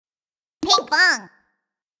Pinkfong.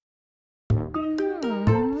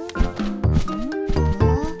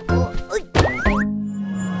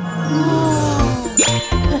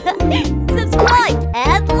 Subscribe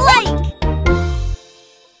and like!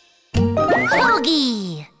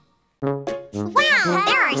 Hogi! Wow,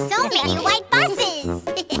 there are so many white buses!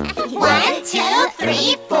 1, 2,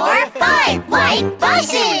 3, 4, 5 white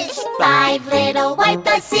buses! 5 little white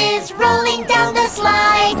buses rolling down the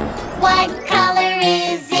slide. What color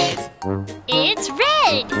is it? It's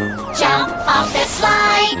red! Jump off the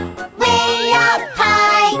slide, way up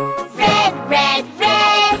high. Red, red,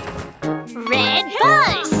 red. Red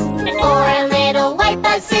bus! 4 little white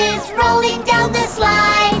buses rolling down the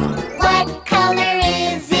slide. What color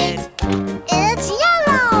is it? It's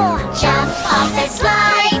yellow! Jump off the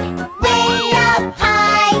slide, way up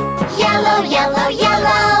high. Yellow, yellow,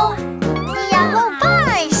 yellow. Yellow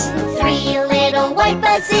bus! 3 little white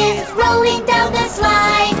buses rolling down the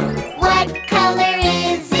slide. What color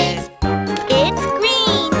is it? It's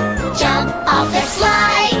green! Jump off the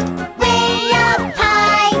slide, way up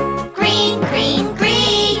high. Green, green,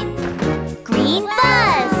 green. Green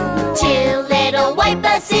bus! 2 little white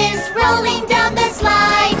buses rolling down the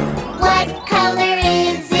slide. What color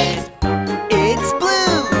is it? It's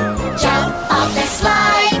blue! Jump off the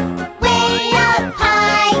slide, way up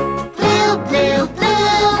high. Blue, blue,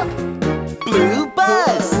 blue. Blue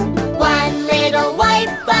bus! 1 little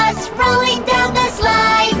white bus rolling down the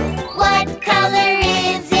slide. What color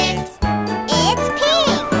is it? It's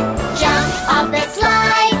pink! Jump off the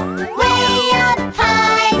slide, way up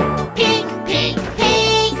high. Pink, pink,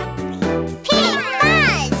 pink. Pink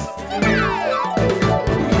bus!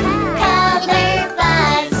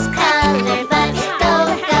 Color bus, go,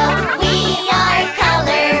 go. We are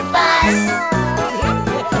color bus.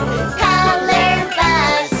 Color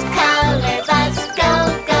bus, go,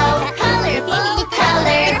 go. Colorful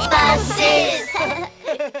color buses.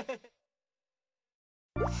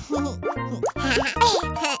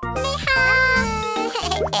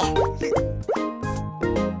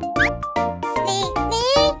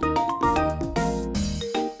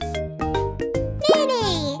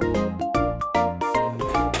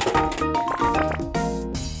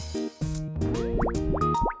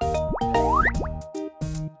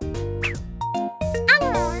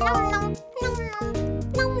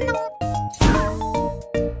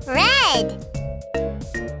 Red!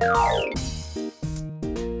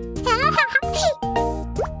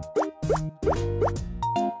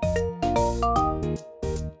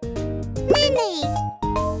 Minnie!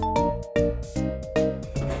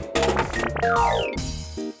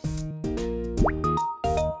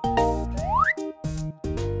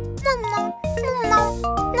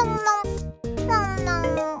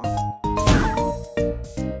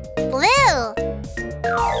 Blue!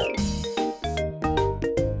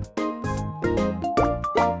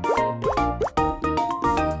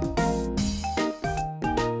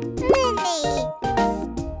 Minnie!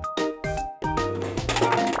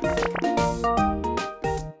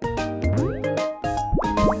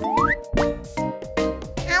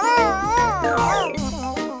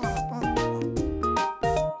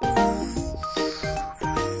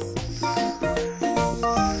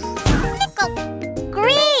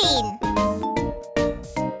 Green!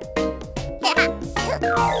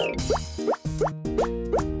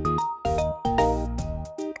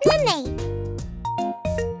 Minnie!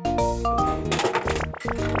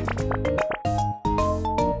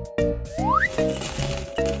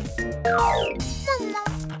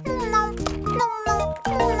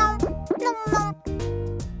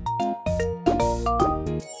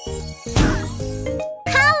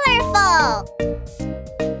 Colorful!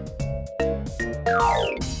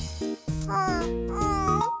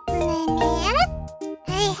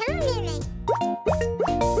 Minnie?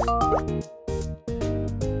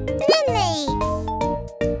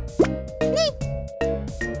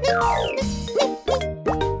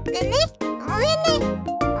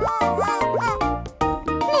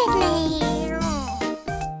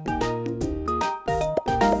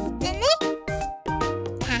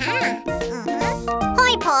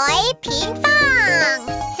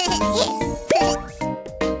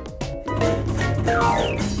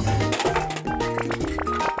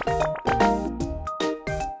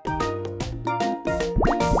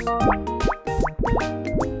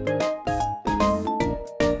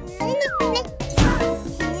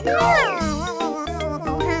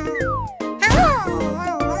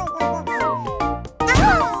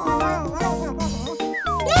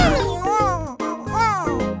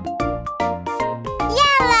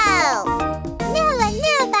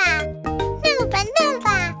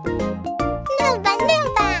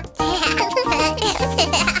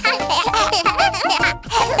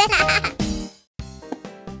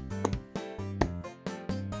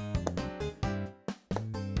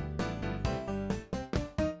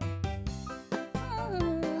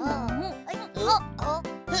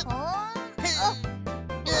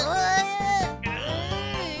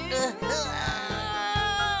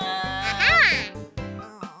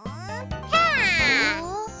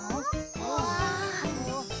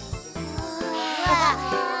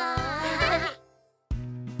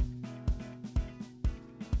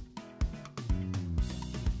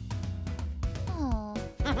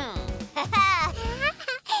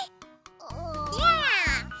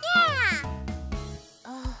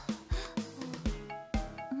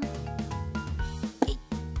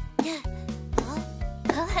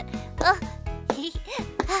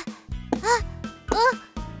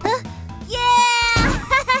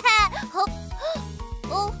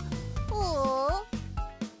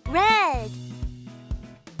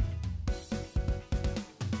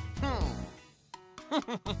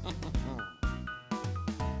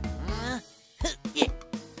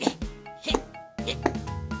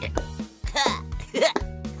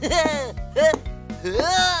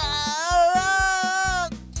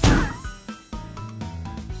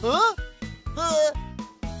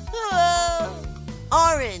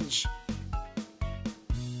 Orange.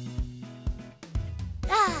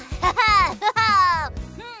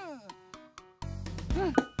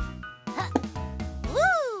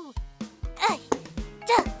 Woo!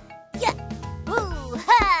 Duh, yeah. Woo!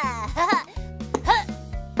 Ha! Ha! Ha!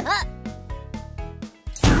 Ha!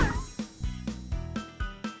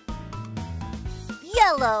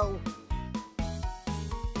 Yellow.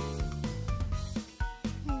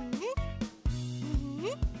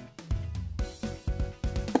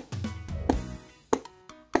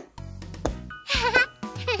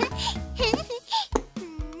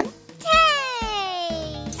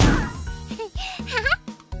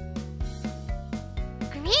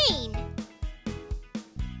 Green.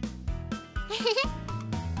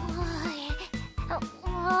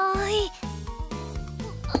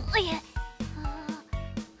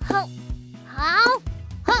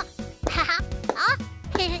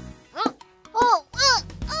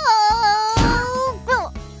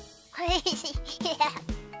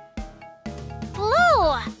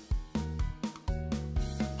 Blue.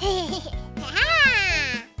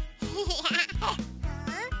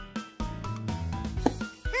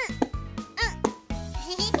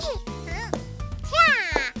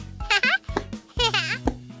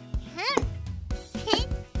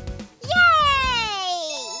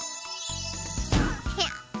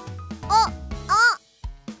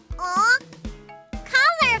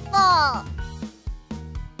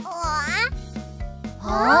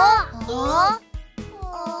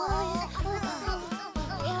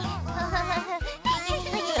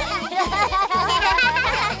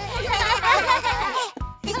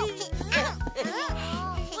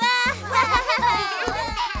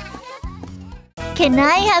 Can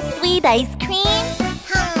I have sweet ice cream?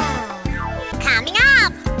 Coming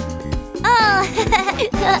up. Oh,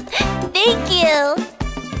 thank you.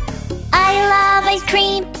 I love ice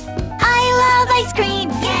cream. I love ice cream.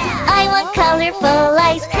 Yeah. I want colorful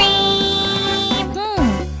ice cream.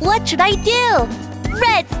 What should I do?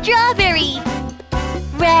 Red strawberry.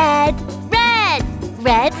 Red, red,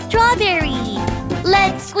 red strawberry.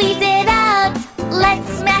 Let's squeeze it out. Let's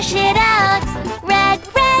smash it out. Red,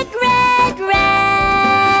 red, red, red.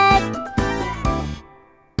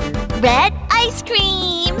 Red ice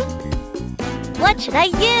cream. What should I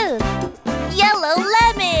use? Yellow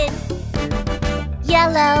lemon.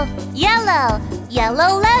 Yellow, yellow,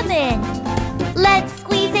 yellow lemon. Let's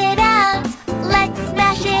squeeze it out. Let's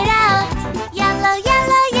smash it out. Yellow,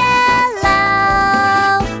 yellow,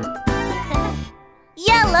 yellow.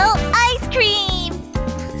 Yellow ice cream.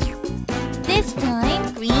 This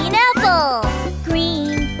time, green apple.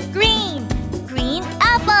 Green, green, green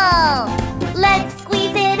apple. Let's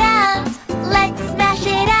squeeze it out. Let's smash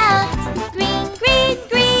it out. Green, green,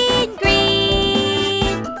 green,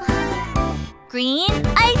 green. Green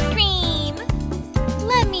ice cream.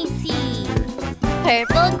 Let me see.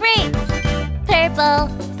 Purple grapes. Purple,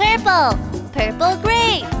 purple, purple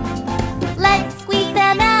grapes. Let's squeeze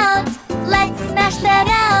them out. Let's smash them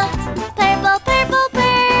out. Purple, purple,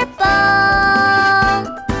 purple.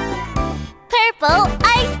 Purple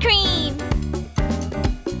ice cream.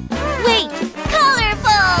 Wait,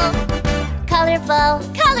 colorful. Colorful,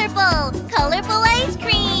 colorful, colorful ice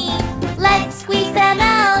cream. Let's squeeze them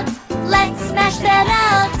out. Let's smash them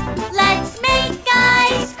out. Let's make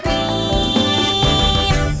ice cream.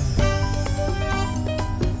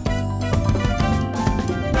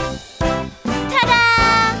 Ta-da!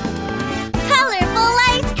 Colorful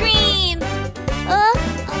ice cream.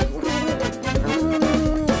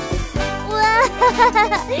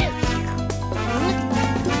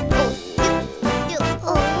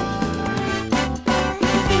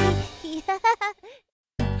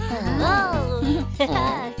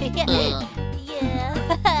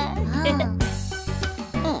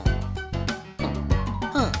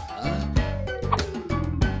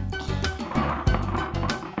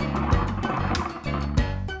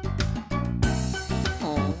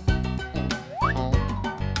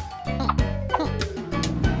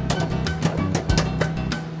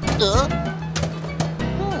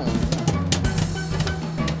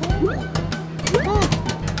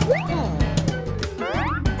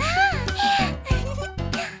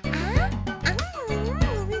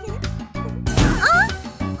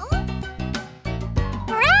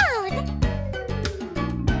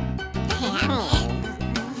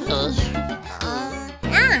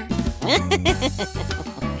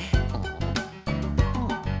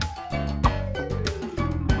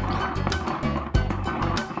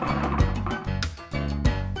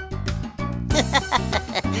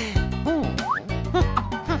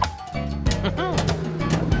 Red.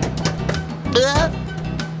 Yeah.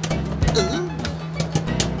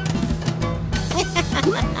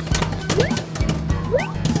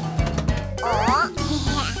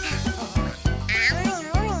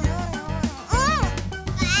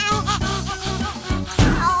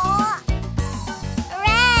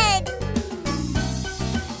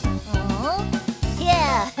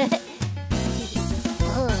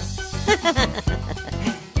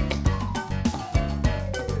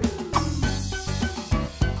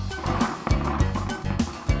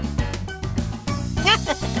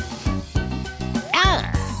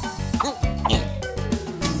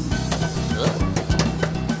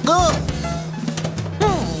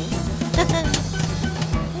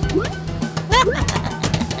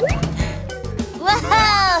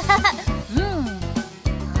 Wow!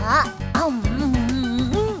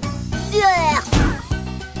 Yeah.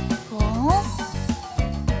 Oh?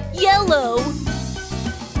 Yellow.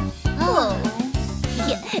 Oh.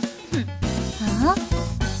 Yeah. Huh?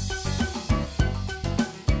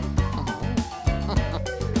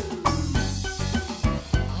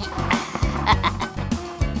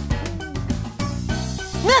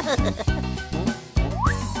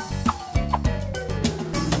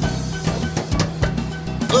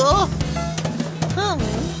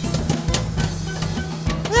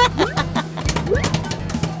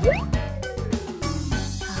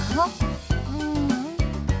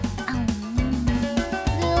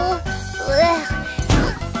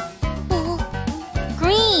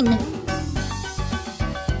 Green.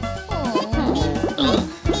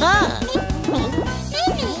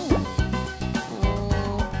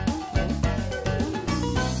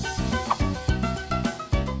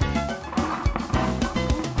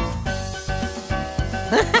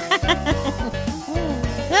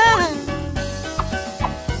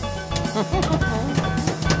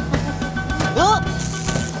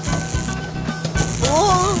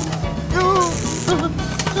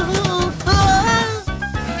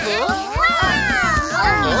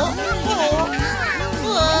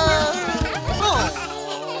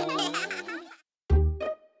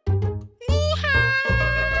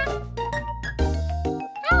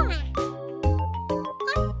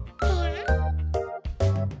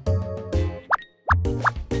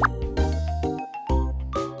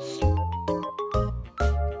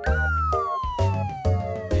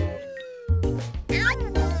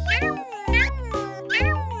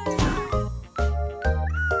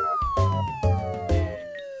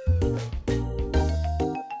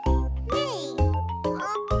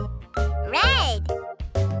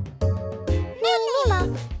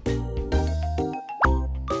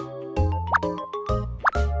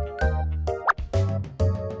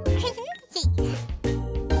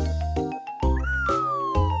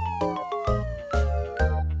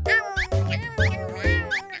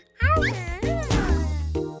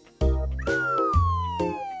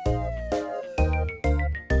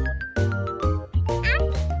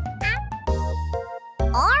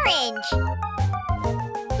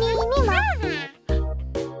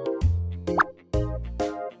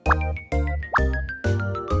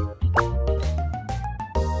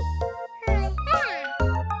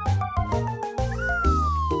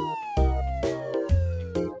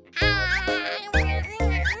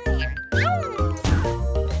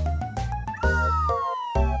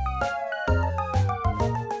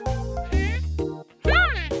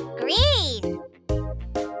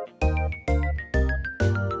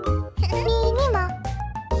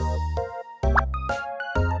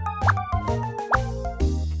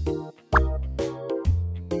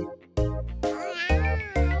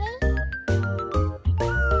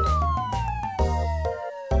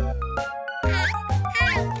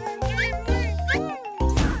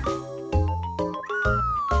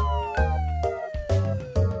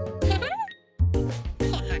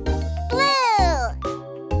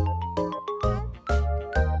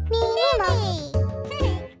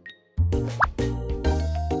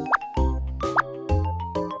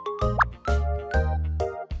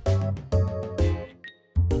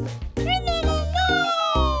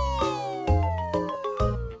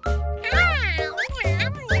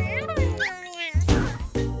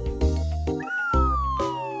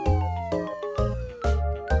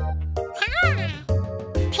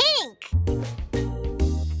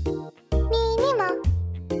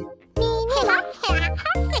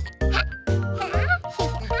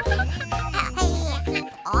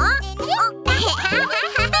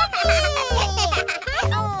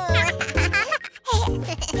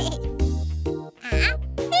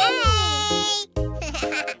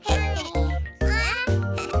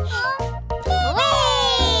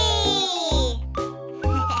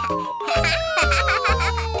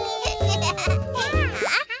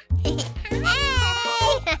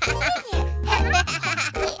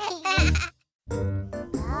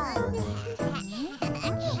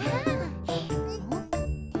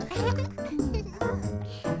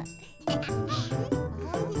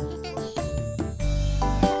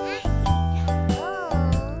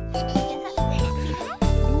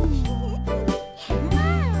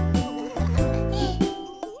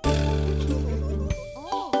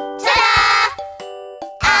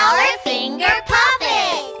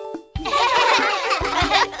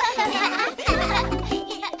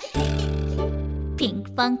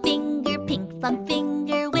 Pinkfong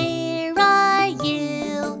finger, where are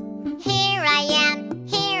you? Here I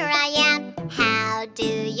am, how do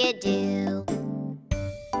you do?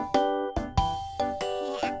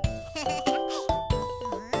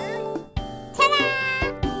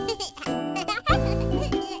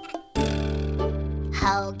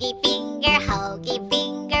 Hogi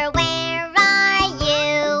finger, where are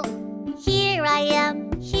you? Here I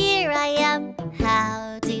am,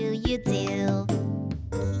 how do you do?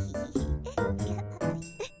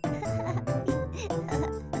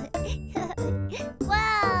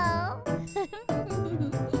 Wow!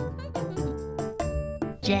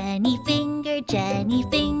 Jenny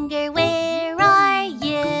finger, where are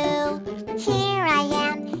you? Here I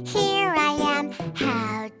am,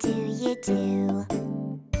 how do you do?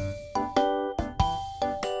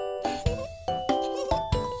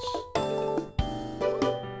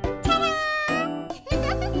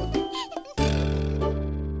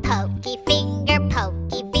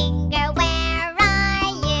 Pokey finger, where are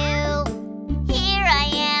you? Here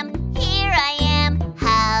I am,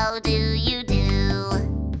 how do you do?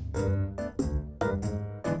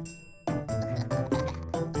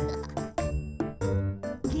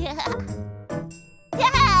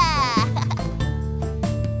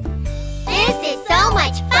 This is so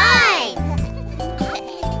much fun!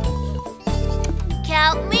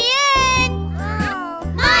 Count me in!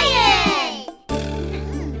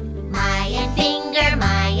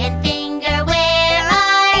 Mayan finger, where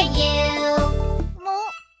are you?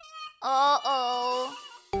 Uh-oh.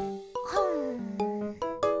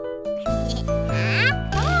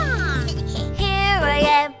 Here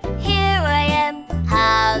I am,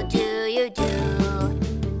 how do you do?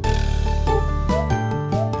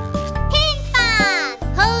 Pinkfong!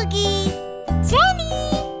 Hogi, Jenny!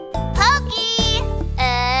 Hogi,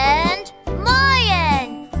 and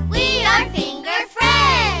Mayan. We are finger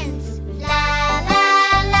friends. La la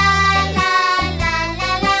la la la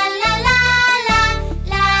la la la la la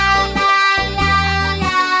la la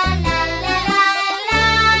la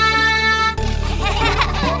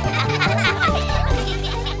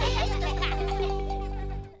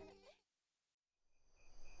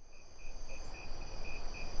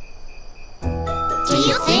Do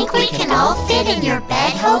you think we can all fit in your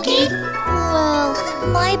bed, Hogi? Well,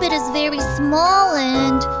 my bed is very small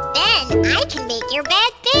and... Then I can make your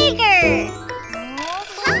bed bigger!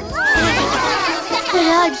 But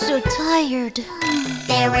I'm so tired.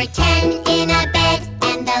 There were 10 in a bed,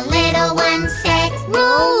 and the little one said,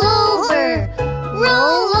 Roll over,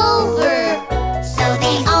 roll over. so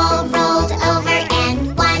they all rolled over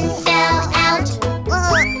and one fell out.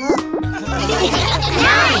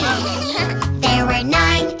 9! There were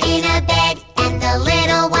 9 in a bed, and the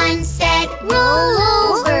little one said, Roll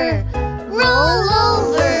over, roll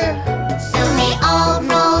over. so they all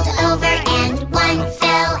rolled over and one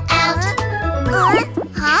fell out.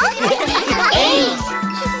 8!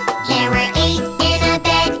 There were 8 in a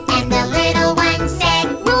bed, and the little one said,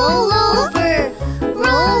 Roll over,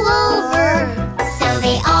 roll over. so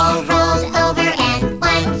they all rolled over and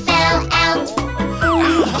one fell out.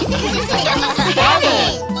 7!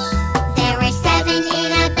 There were 7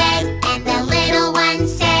 in a bed, and the little one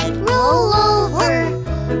said, Roll over,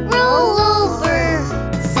 roll over.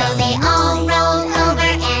 so they all rolled over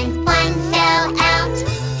and one fell out.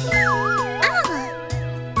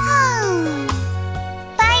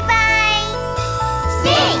 Bye-bye.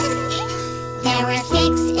 6! There were 6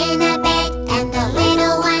 in a bed, and the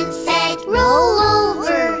little one said, Roll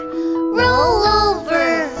over, roll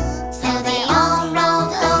over. so they all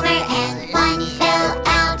rolled over and one fell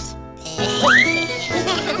out.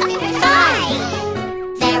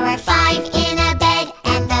 5! There were 5 in a bed,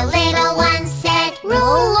 and the little one said,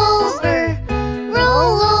 Roll over,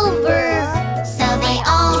 roll over. so they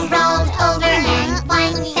all rolled over and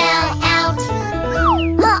one fell out.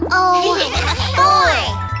 Uh-oh.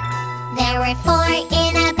 4! There were 4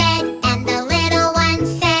 in a bed, and the little one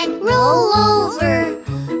said, Roll over,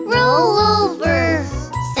 roll over.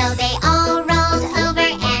 so they all rolled over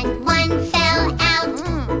and one fell out.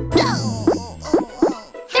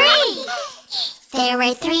 3! There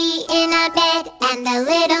were 3 in a bed, and the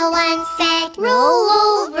little one said, Roll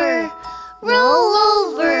over, roll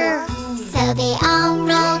over. so they all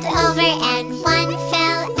rolled over and one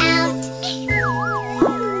fell out.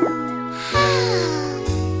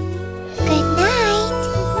 Good night.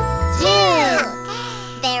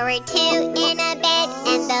 2! There were 2 in a bed,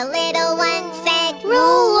 and the little one said,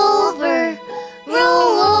 Roll over,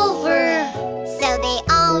 roll over. so they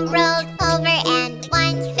all rolled over and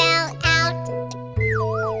one fell out.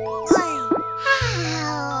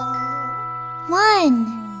 1.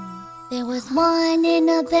 There was One in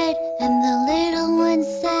a bed and the little one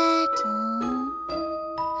sat.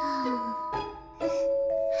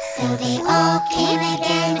 So they all came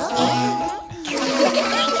again and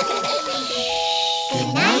good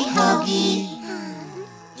night, Hogi.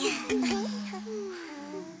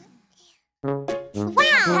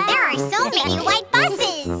 Wow, there are so many white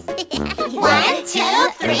buses. 1, 2,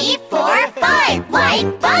 3, 4, 5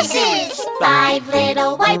 white buses. 5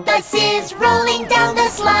 little white buses rolling down the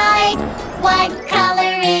slide. What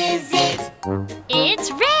color is it? It's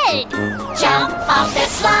red. Jump off the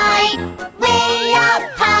slide, way up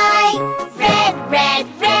high. Red, red,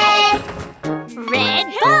 red. Red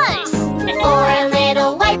bus. 4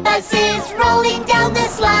 little white buses rolling down the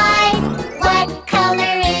slide. What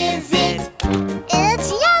color is it? It's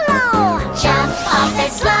yellow. Jump off the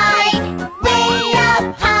slide, way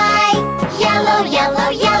up high. Yellow, yellow,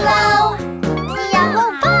 yellow. Yellow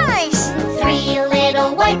bus. 3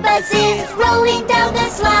 little white buses rolling down the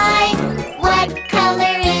slide. What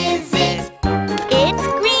color is it? It's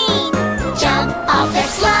green. Jump off the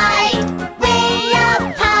slide, way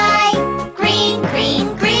up high. Green,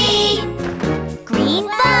 green, green. Green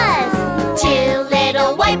bus. 2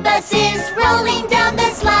 little white buses rolling down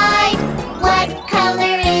the slide. What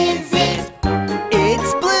color is it?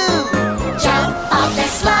 It's blue. Jump off the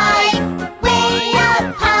slide, way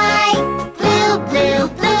up high. Blue, blue,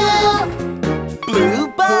 blue. Blue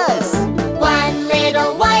bus. 1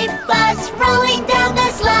 little white bus rolling down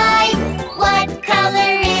the slide. What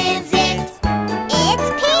color is it? It's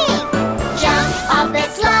pink. Jump off the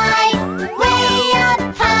slide, way up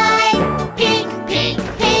high. Pink, pink,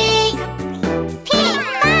 pink. Pink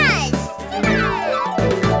bus.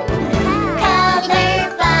 Color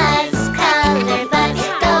bus,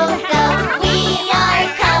 go, go. We are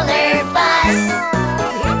color bus.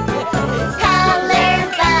 Color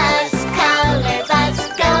bus,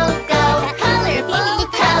 go, go. Colorful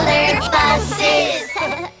color buses.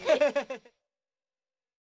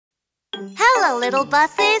 Hello, little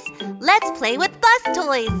buses. Let's play with bus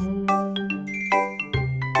toys.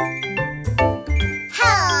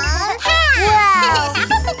 Wow!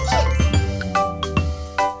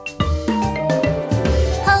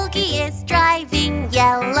 Hogi is driving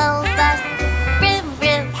yellow bus. Brim,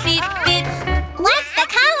 brim, beep, beep. What's the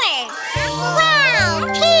color? Wow,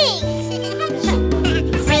 pink!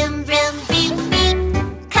 Brim, brim, beep, beep.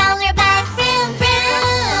 Color bus, vroom,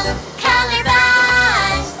 vroom. Color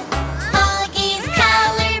bus. Hogi's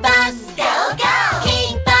color bus. Go, go.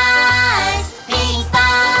 Pink bus, pink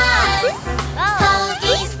bus.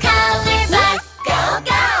 Hogi's color bus. Go,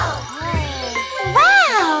 go.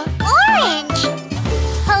 Wow, orange.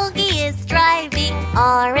 Hogi is driving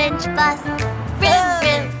orange bus. Brim,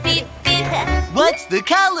 brim, beep, beep. What's the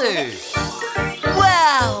color?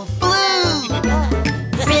 Wow, blue.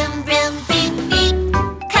 Brim, brim, beep, beep.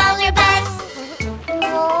 Color bus.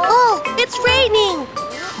 Oh, it's raining.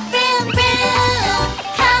 Vroom, vroom.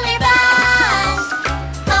 Color bus.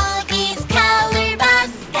 Hogi's color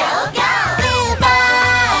bus. Go, go. Blue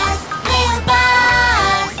bus. Blue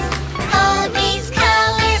bus. Hogi's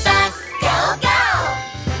color bus. Go, go.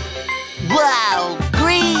 Wow,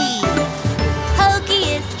 green. Hogi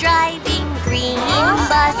is driving green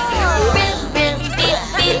bus. Brim, brim, beep,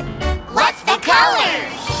 beep. What's the color?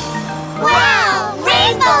 Wow,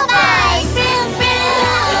 rainbow bus. Vroom,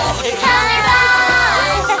 vroom. Color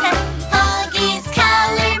bus. Hogi's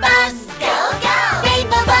color bus. Go, go.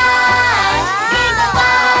 Rainbow bus. Rainbow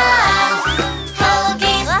bus.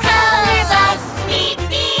 Hogi's color bus. Beep,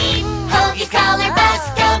 beep. Hogi's color bus.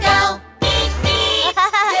 Go, go. Beep, beep.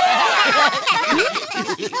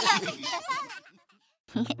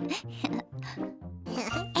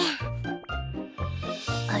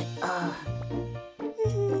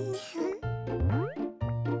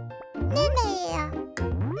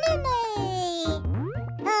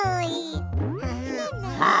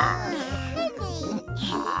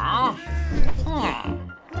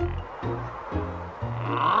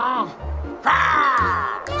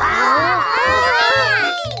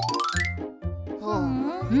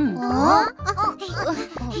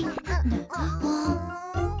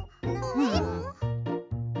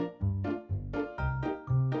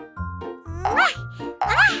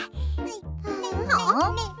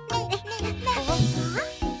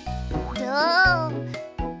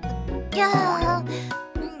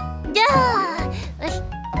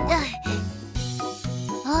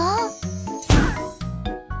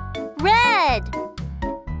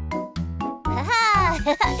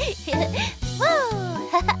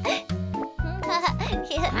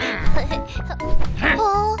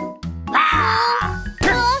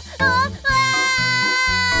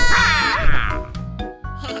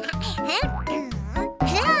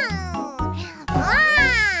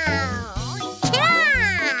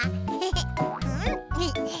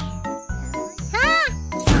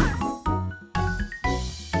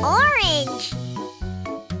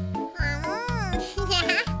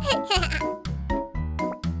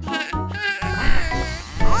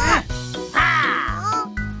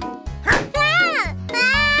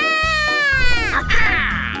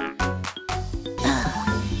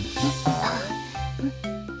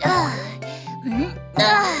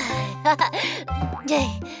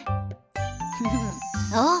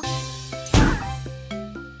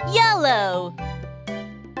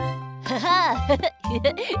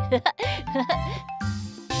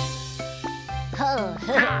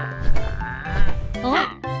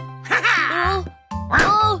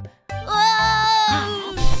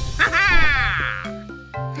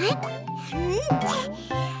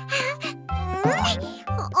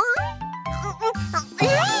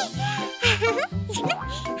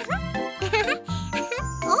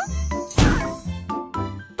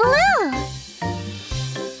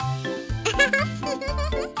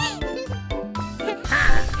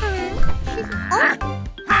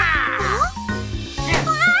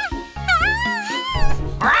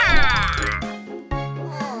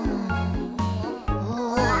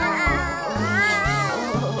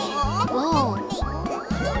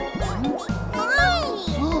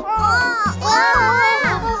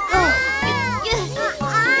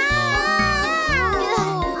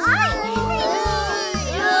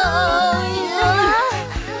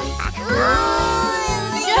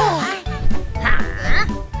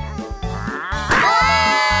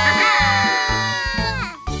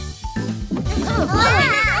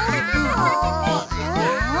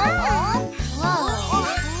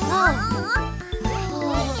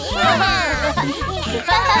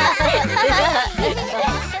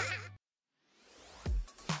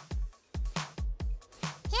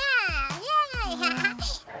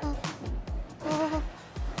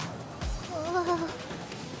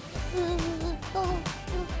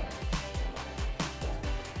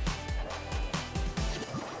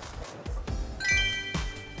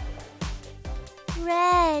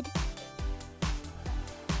 Red.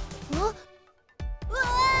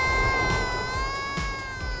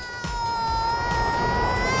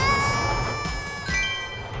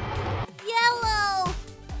 Yellow.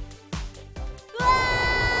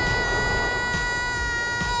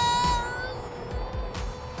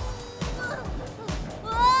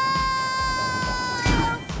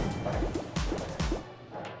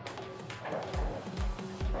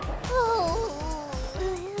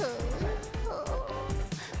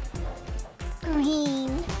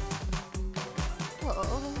 Green.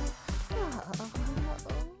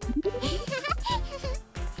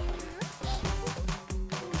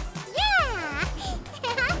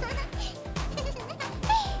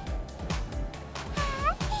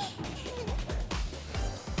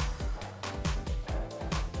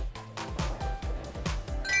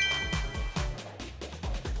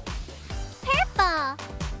 Purple.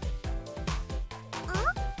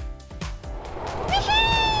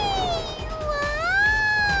 Pink.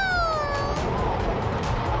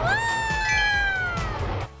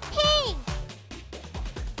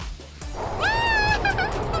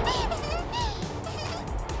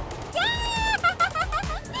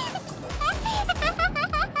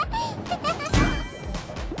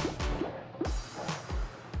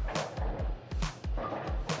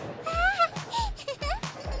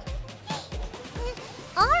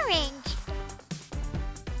 Orange.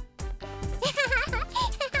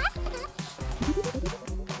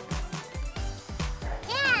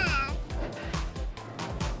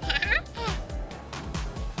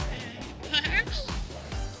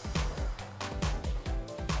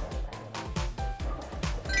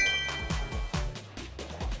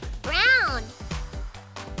 Brown.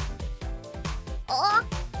 Oh.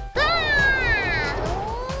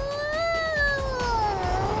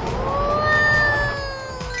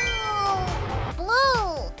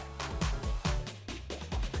 Blue.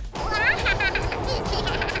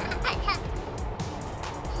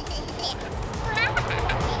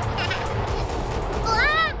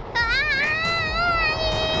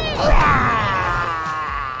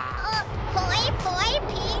 Poi poi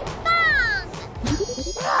Pinkfong.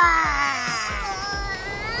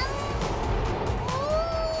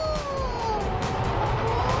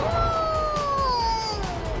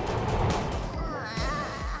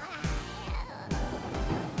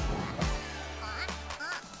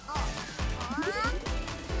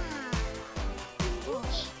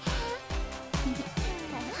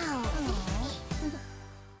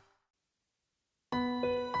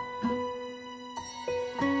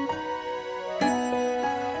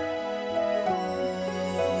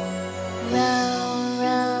 Row,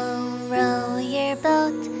 row, row your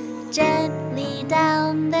boat gently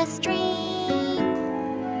down the stream.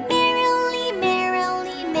 Merrily,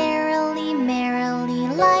 merrily, merrily, merrily,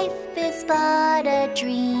 life is but a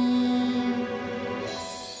dream.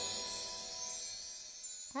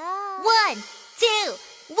 1, 2,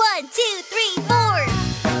 1, 2, 3, 4.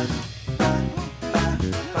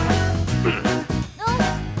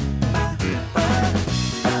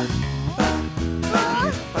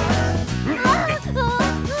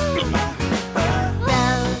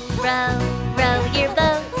 Row, row, row your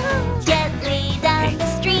boat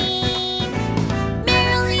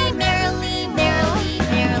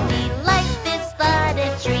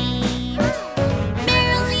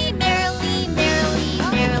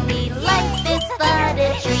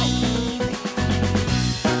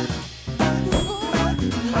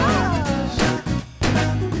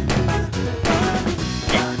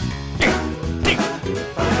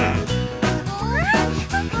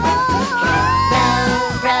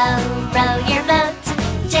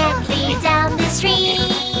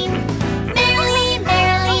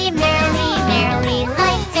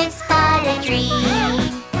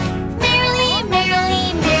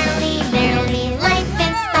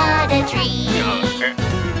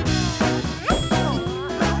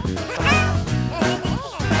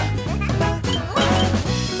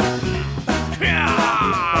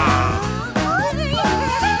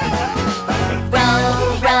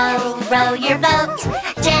your boat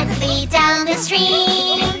gently down the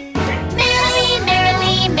stream. Merrily,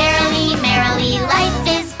 merrily, merrily, merrily, life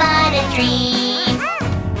is but a dream.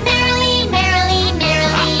 Merrily, merrily,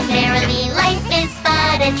 merrily, merrily, life is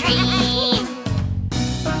but a dream.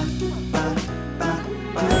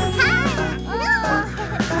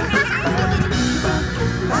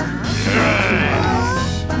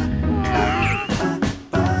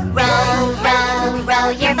 Row, row, row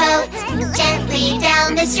your boat gently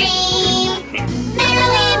down the stream.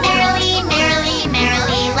 Merrily, merrily, merrily,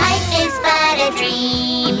 merrily, life is but a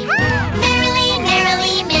dream. Merrily,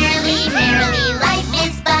 merrily, merrily, merrily, life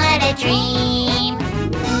is but a dream.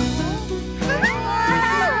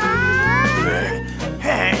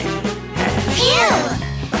 Phew!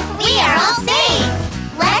 We are all safe!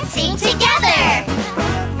 Let's sing together!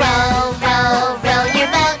 Row, row, row your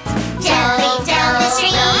boat gently down the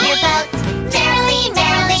stream. Row your boat gently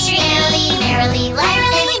down the stream. Merrily, merrily,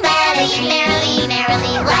 life is but a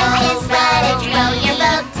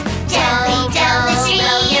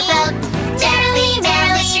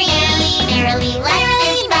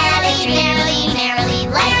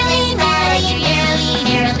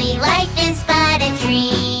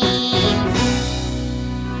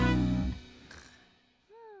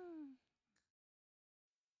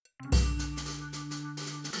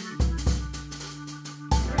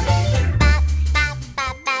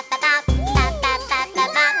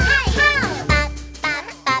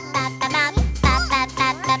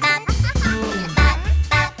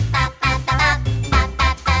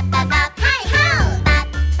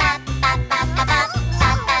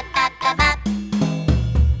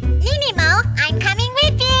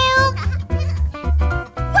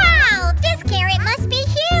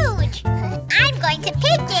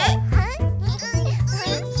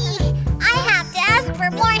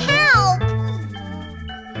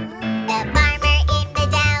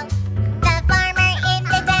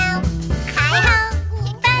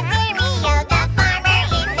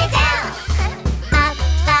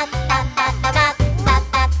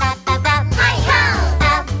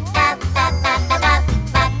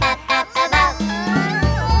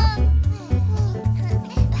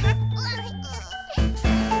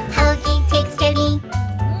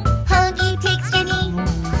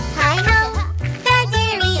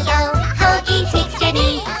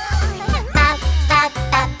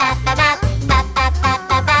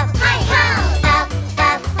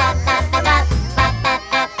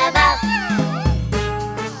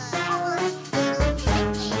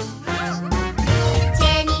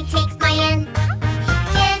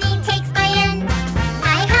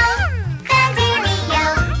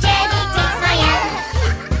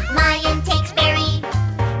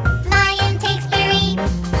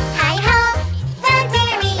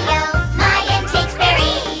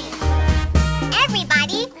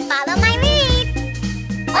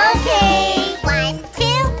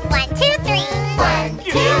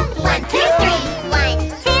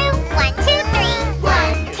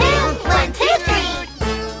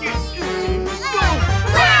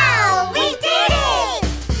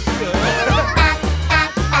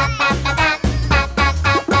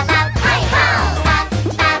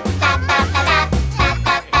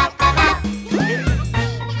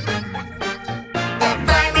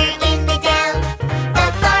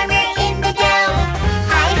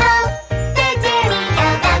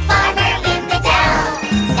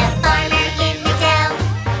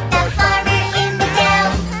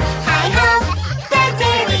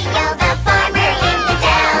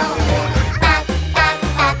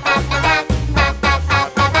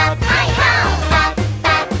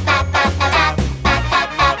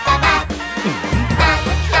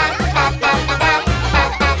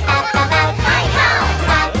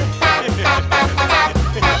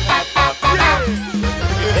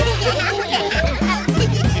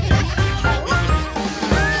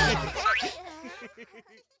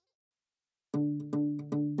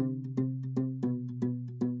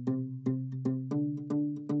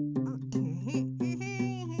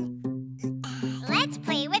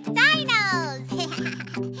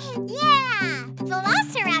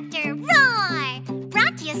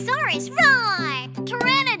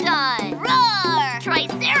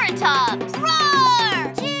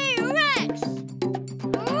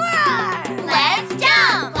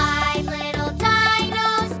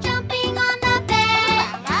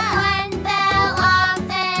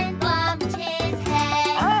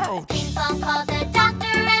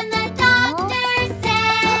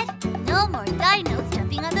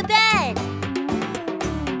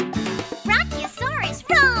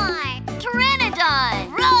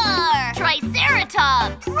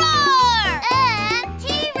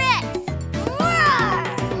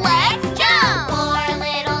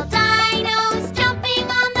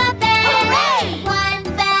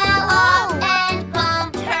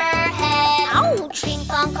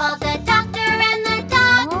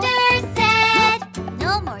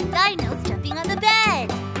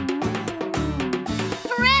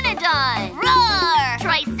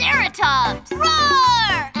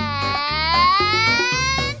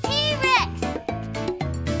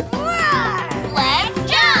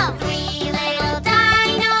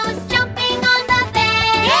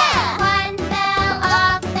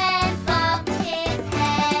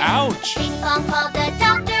Ouch! Pinkfong called the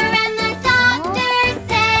doctor and the doctor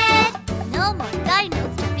said, no more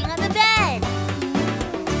dinos jumping on the bed.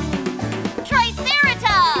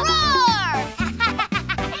 Triceratops! Roar!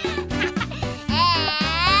 And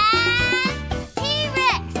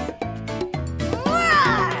T-Rex!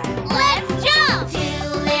 Roar! Let's jump! Two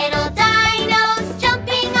little dinos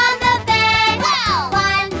jumping on the bed. Wow!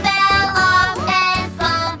 One fell off and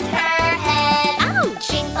bumped her head. Ouch!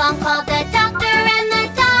 Pinkfong called the doctor and the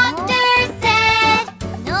doctor said,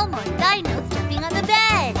 no more dinos jumping on the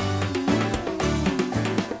bed.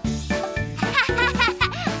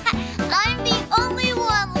 I'm the only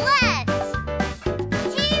one left.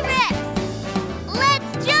 T-Rex,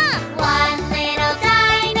 let's jump. One little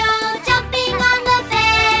dino jumping on the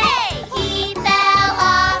bed. Hey! He fell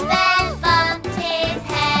off and bumped his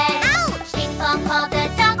head. Ouch! Pinkfong called the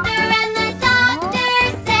doctor and the doctor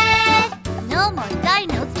said, no more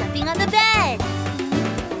dinos jumping on the bed.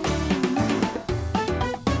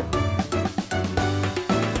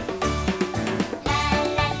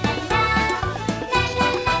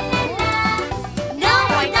 No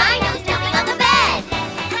more dinos jumping on the bed.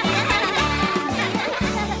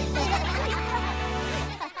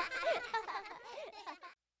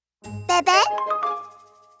 Bebe?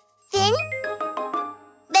 Fin?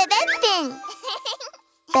 Bebe Fin.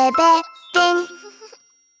 Bebe Fin.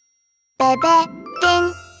 Bebe Fin.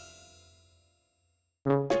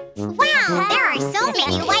 Wow, there are so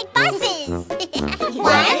many white buses.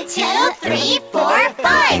 1, 2, 3, 4,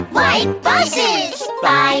 5 white buses.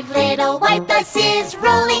 5 little white buses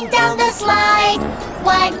rolling down the slide.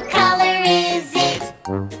 What color is it?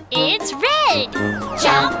 It's red.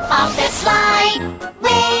 Jump off the slide,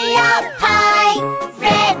 way up high.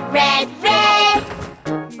 Red, red, red.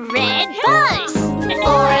 Red bus.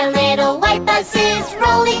 4 little white buses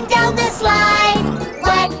rolling down the slide.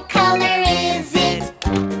 What color is it?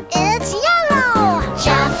 It's yellow.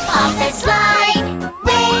 Jump off the slide,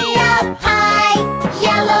 way up high.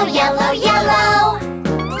 Yellow, yellow, yellow.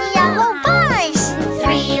 Yellow bus.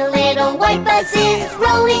 3 little white buses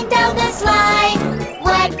rolling down the slide.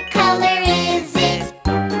 What color is it?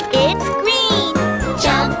 It's green.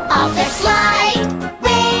 Jump off the slide,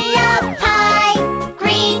 way up high.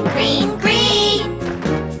 Green, green, green.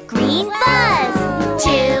 Green bus. 2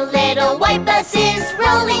 little white buses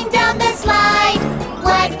rolling down the slide.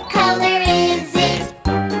 What color is it?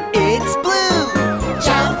 It's blue!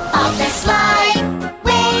 Jump off the slide,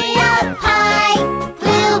 way up high.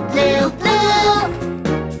 Blue, blue, blue.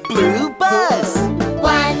 Blue bus!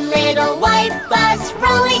 1 little white bus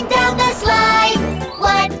rolling down the slide.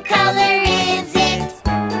 What color is it?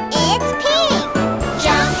 It's pink.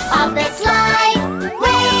 Jump off the slide,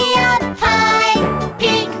 way up high.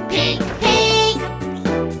 Pink, pink, pink.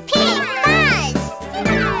 Pink bus.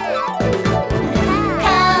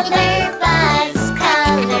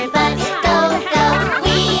 Color bus, go, go.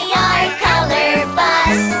 We are color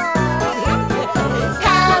bus.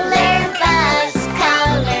 Color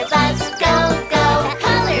bus, go, go.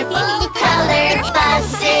 Colorful color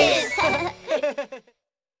buses.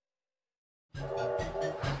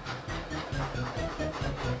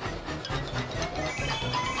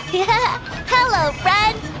 Hello,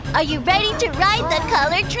 friends. Are you ready to ride the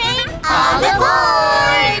color train? All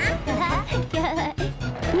aboard!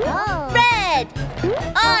 Red,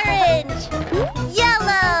 orange,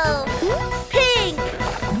 yellow, pink,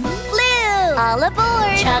 blue. All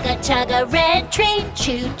aboard! Chugga chugga red train,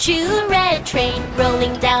 choo choo red train,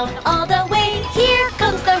 rolling down all the way. Here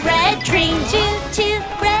comes the red train, choo choo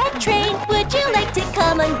red train. Would you like to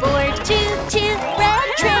come on board? Choo choo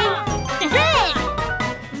red train. Red!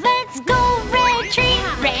 Let's go red train,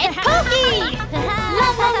 red pokey! La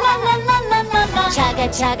la la la la la la la. Chugga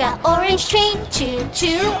chugga orange train, choo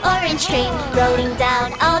choo orange train, rolling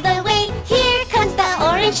down all the way. Here comes the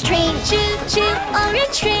orange train, choo choo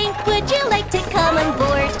orange train. Would you like to come on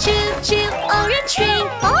board? Choo choo orange train.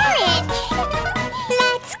 Orange.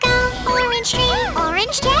 Let's go orange train,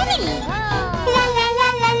 orange Jenny. La la la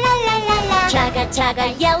la la la la la. Chugga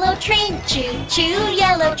chugga yellow train, choo choo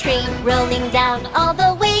yellow train, rolling down all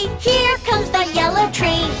the way. Here comes the yellow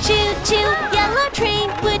train, choo choo yellow train.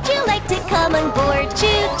 Would you like to come on board?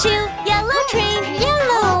 Choo choo yellow train.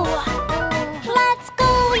 Yellow. Let's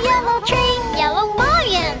go yellow train, yellow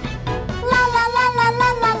lion. La la la la la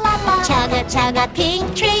la la la. Chugga chugga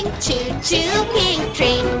pink train, choo choo pink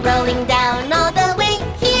train, rolling down all the way.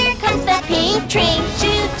 Here comes the pink train,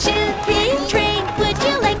 choo choo pink train. Would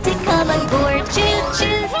you like to come on board? Choo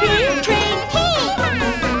choo pink train. Pink.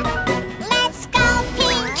 Let's go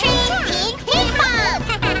pink train, pink ping pong.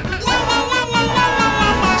 La la la la la la la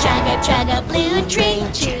la. Chugga chugga blue train,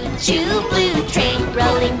 choo choo blue train,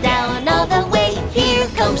 rolling down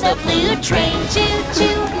Choo-choo train,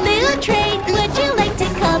 choo-choo, blue train. Would you like to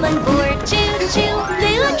come on board? Choo-choo,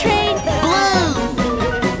 blue train. Blue!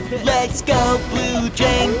 Let's go, blue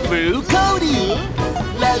train through Cody!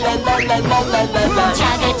 La la la la la la la la.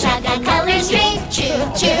 Chugga chugga colors train,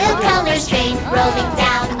 choo-choo colors train. Rolling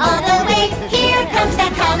down all the way, here comes the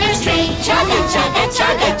colors train. Chugga chugga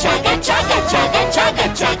chugga chugga chugga chugga chugga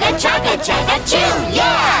chugga chugga chugga choo,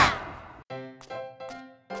 yeah!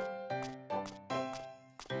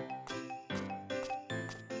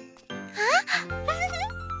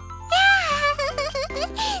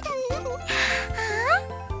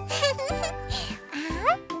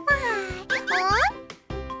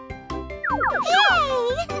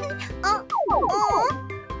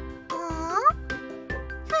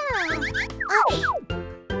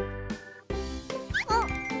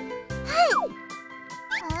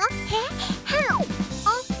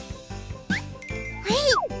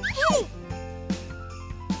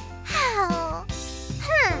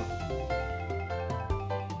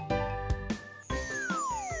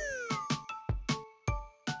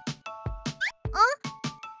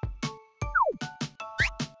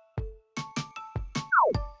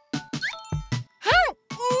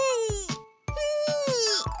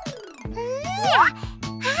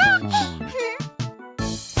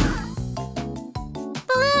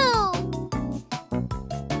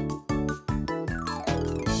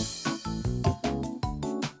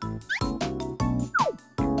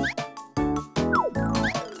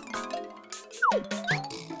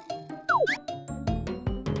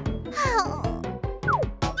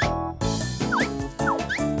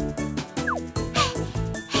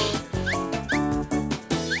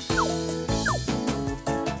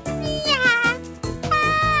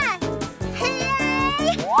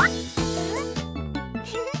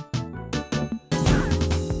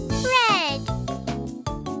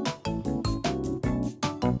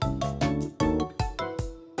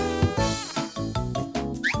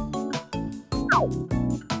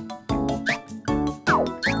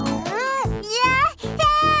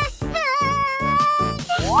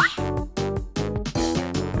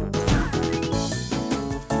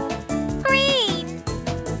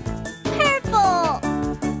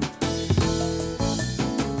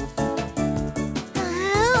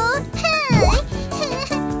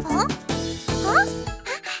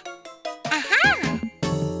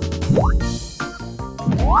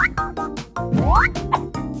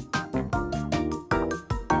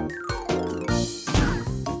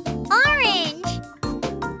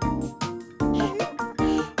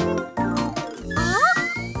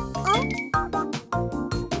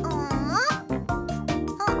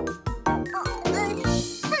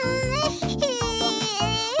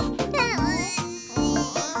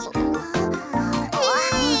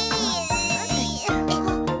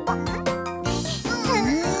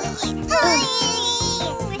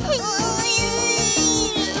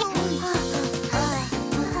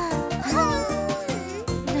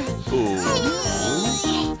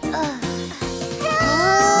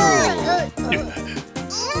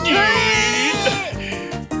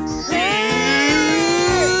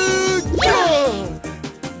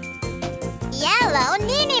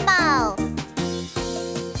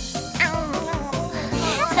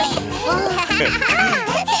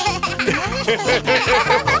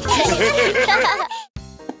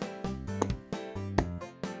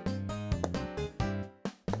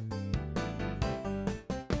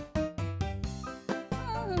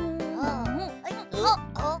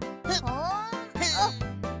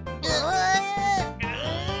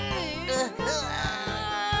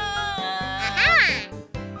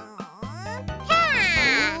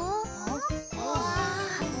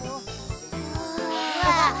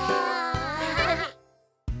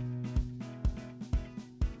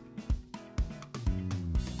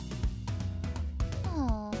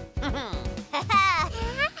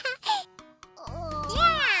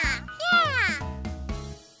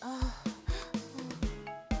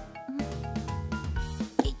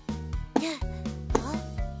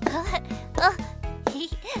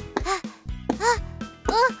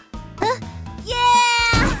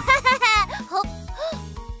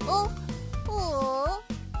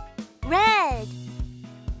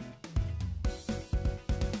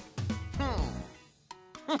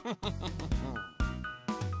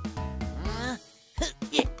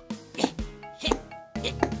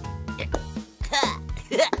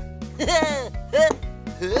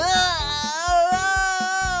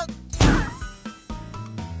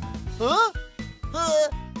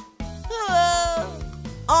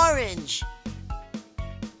 Orange.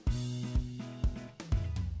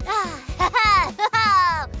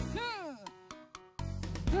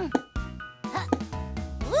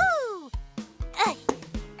 Woo!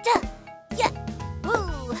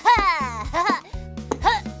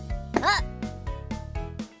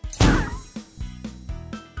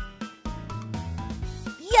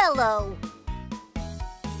 Yellow.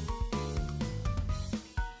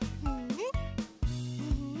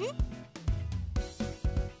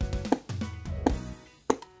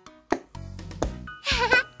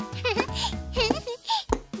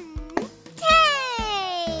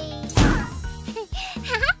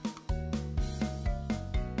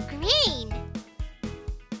 Green.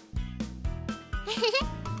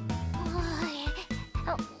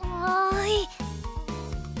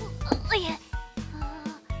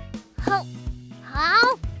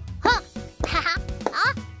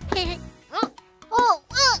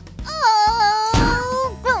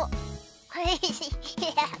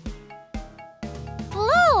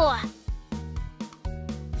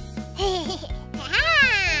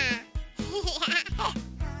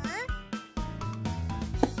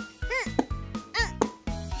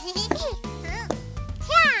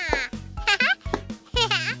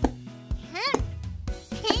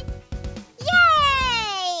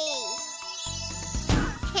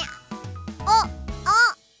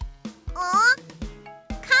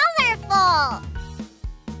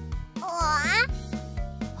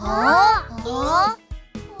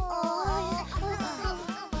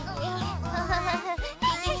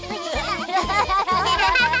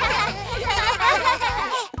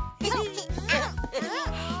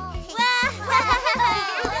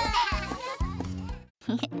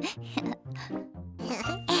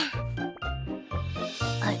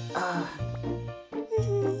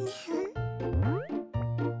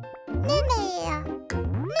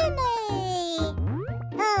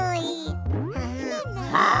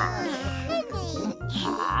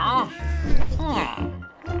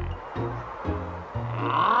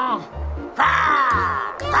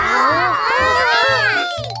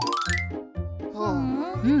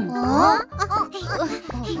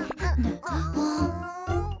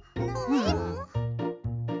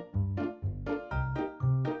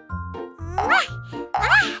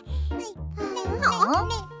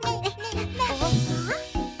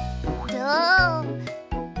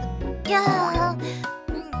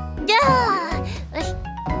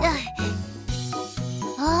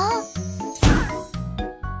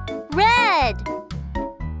 Red.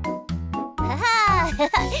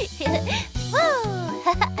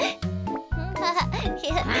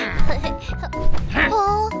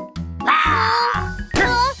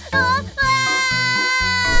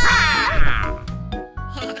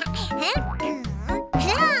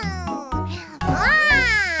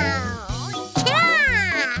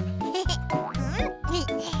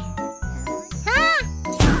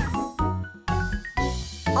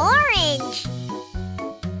 Orange.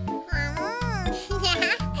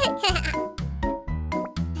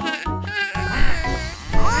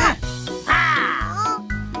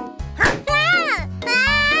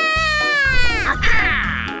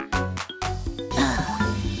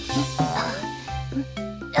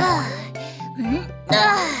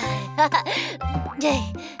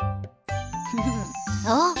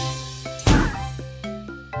 Oh.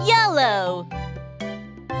 Yellow.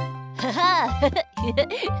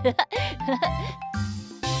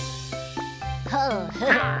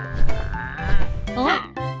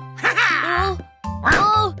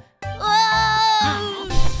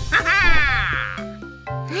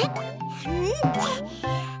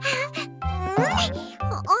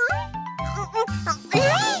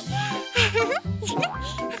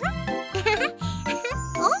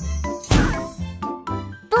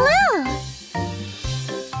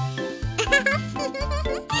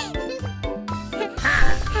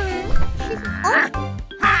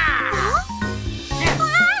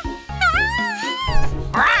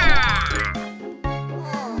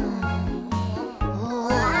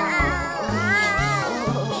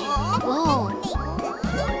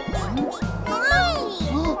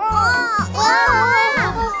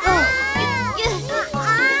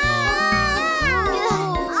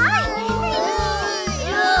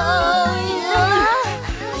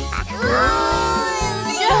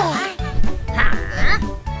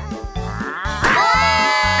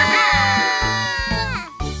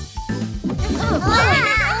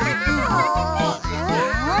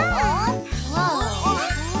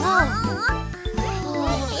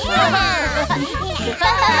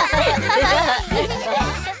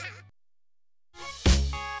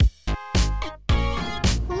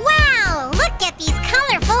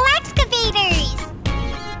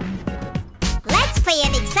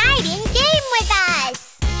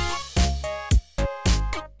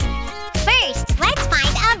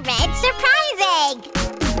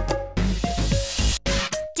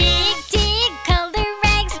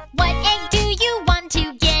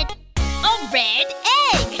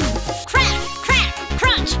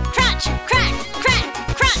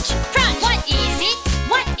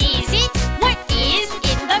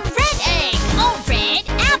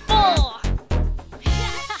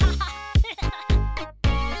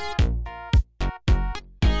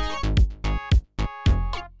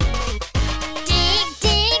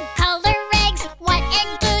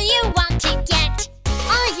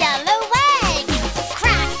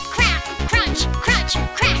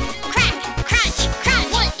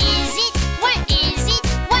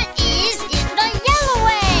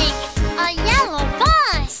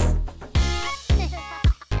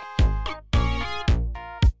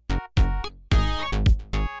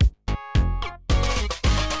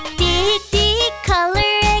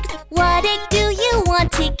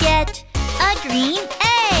 get a green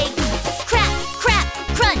egg. Crack, crack,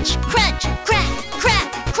 crunch, crunch, crack,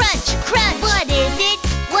 crack, crunch, crunch. What is it?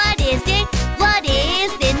 What is it? What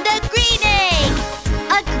is in the green egg?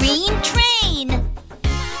 A green train.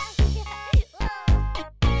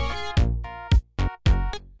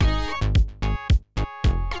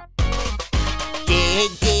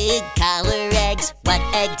 Dig, dig, color eggs. What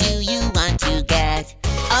egg do you want to get?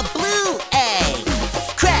 A blue egg.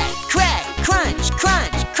 Crack, crack, crunch,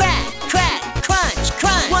 crunch, crack, crack, crunch,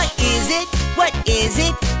 crunch. What is it? What is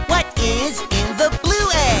it? What is in the blue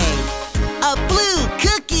egg? A blue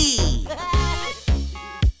cookie.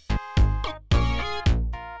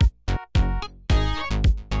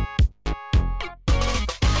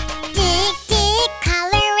 Dig, dig,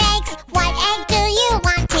 color eggs. What egg do you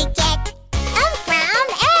want to get? A brown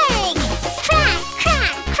egg. Crack,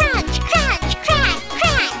 crack, crunch, crunch, crack,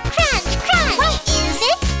 crack, crunch, crunch. What is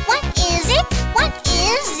it? What is it? What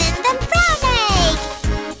is in the brown egg?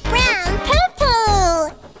 Brown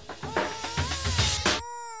poo-poo.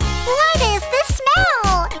 What is the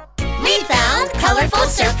smell? We found colorful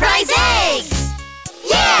surprise eggs!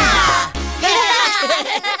 Yeah!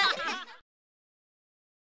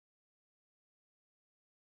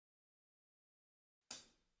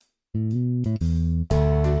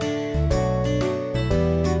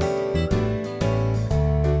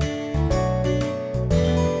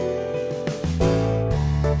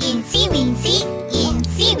 Eensy Weensy,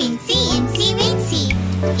 Eensy Weensy, Eensy Weensy.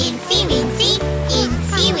 Eensy Weensy,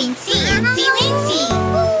 Eensy Weensy, Eensy Weensy.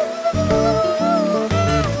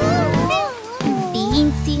 The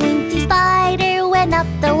Eensy Weensy spider went up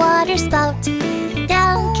the water spout.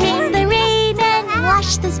 Down came the rain and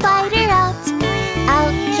washed the spider out.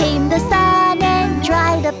 Out came the sun and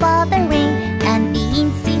dried up all the rain. And the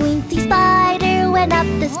Eensy Weensy spider went up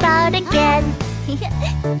the spout again.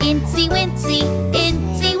 Eensy Weensy,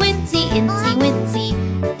 Eensy Weensy, Eensy Weensy,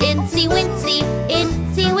 Eensy Weensy,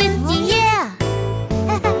 Eensy Weensy, yeah!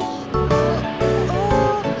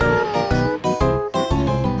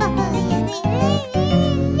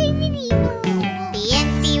 The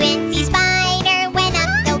Eensy Weensy spider went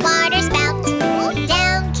up the water spout.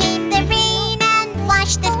 Down came the rain and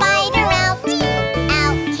washed the spider out.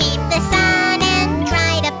 Out came the sun and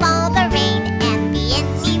dried up all the rain. And the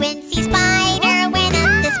Eensy Weensy spider went up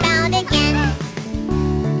the spout again.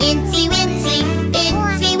 Eensy Weensy,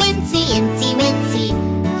 Eensy Weensy, Eensy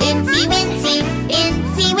Weensy, Eensy Weensy,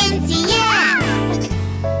 Eensy Weensy, yeah!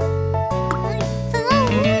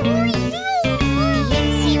 The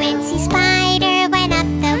Eensy Weensy spider went up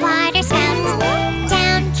the water spout.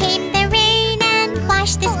 Down came the rain and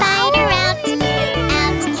washed the spider out.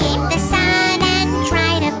 Out came the sun and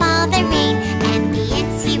dried up all the rain. And the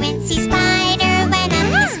Eensy Weensy spider went up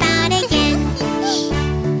the spout again.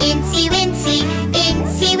 Eensy Weensy,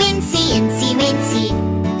 Eensy Weensy, Eensy Weensy,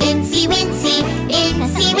 Eensy Weensy,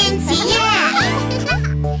 Eensy Weensy, yeah!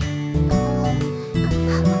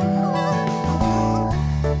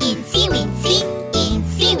 Eensy Weensy,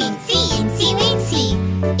 Eensy Weensy, Eensy Weensy,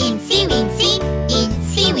 Eensy Weensy,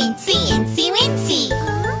 Eensy Weensy, Eensy Weensy.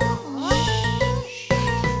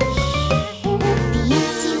 The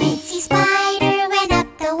Eensy Weensy spider went up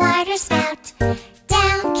the water spout.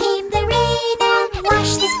 Down came the rain and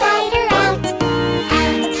washed the spider out.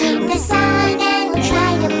 Out came the sun and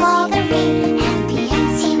dried up all the rain. And the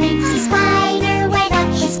Eensy Weensy spider went up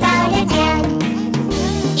the spout again.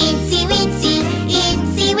 Eensy Weensy,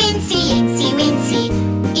 Eensy Weensy, Eensy Weensy,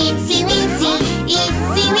 Eensy Weensy,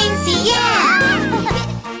 Eensy Weensy, yeah!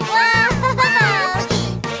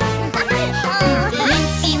 The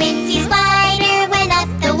Eensy Weensy spider went up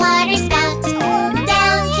the water spout.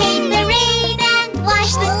 Down came the rain and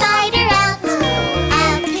washed the spider out.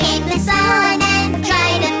 Out came the sun and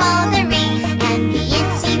dried up all the rain. And the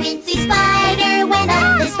Eensy Weensy spider went up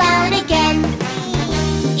the spout again.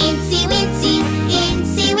 Eensy Weensy,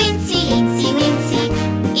 Eensy Weensy, Eensy Weensy,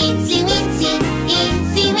 Eensy Weensy,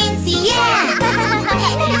 Eensy Weensy, yeah!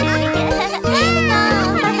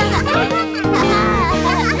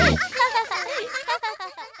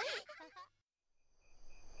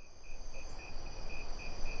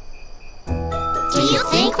 Do you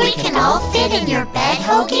think we can all fit in your bed,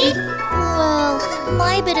 Hogi? Well,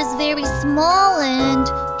 my bed is very small and...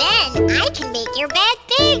 Then I can make your bed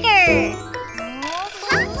bigger!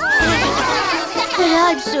 But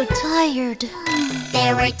I'm so tired.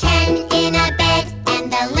 There were 10 in a bed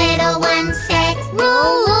and the little one said,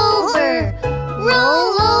 roll over,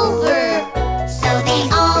 roll over. So they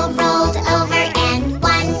all rolled over and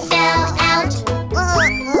one fell out.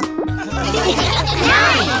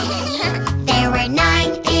 9! There were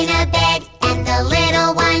 9 in a bed and the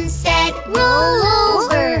little one said, roll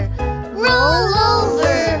over,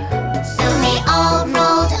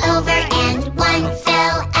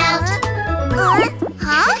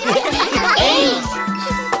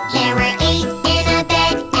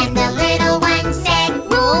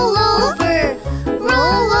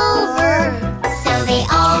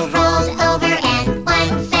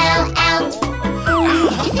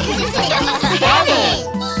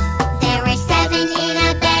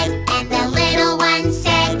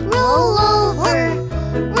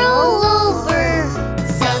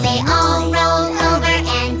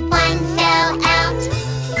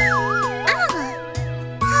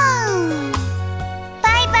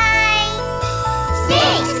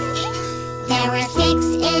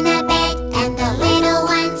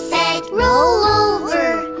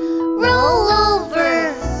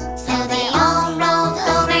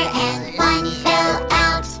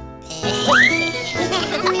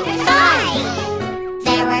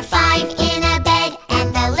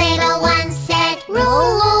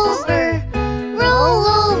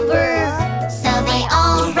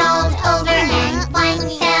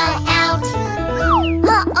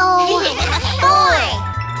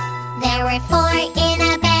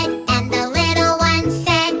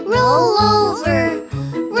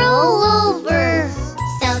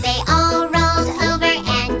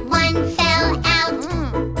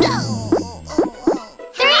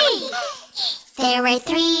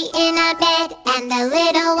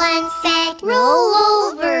 little one said, roll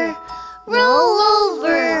over, roll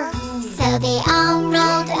over. So they all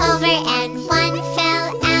rolled over and one fell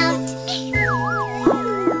out.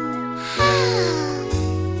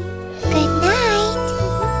 Good night.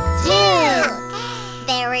 Two.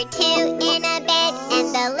 There were two in a bed and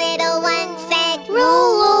the little one said,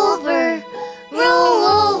 roll over, roll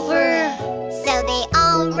over. So they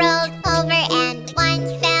all rolled over and one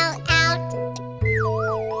fell out.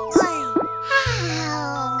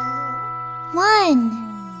 One.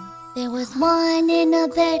 There was one in a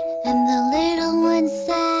bed and the little one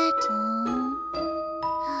said.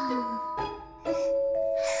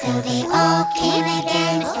 So they all came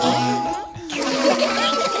again and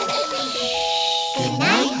good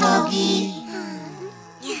night, Hogi.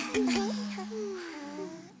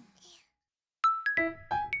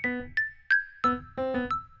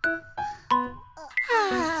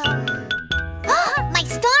 My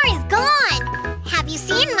star is gone! Have you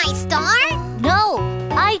seen my star? No,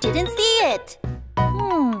 I didn't see it.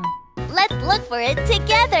 Let's look for it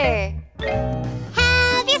together.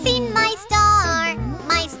 Have you seen my star?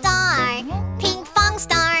 My star, Pinkfong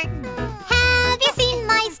star. Have you seen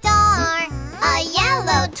my star? A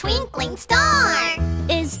yellow twinkling star.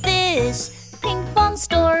 Is this Pinkfong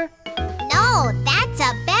store? No, that's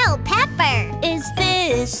a bell pepper. Is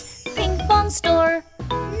this Pinkfong store?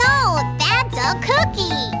 No, that's a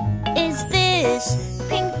cookie. Is this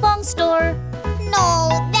Pinkfong store? No,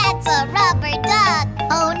 that's a rubber duck.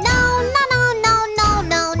 Oh no, no, no, no, no,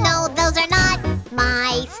 no, no, those are not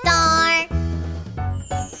my star.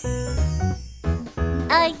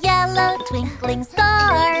 A yellow twinkling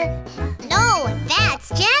star. No, that's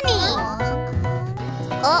Jenny.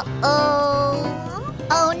 Uh-oh.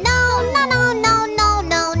 Oh no, no, no, no, no,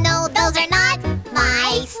 no, no, those are not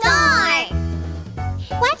my star.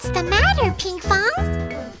 What's the matter, Pinkfong?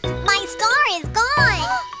 My star is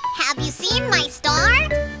gone. Have you seen my star?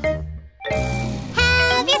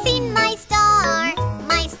 Have you seen my star?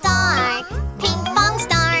 My star, Pinkfong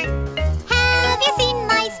star. Have you seen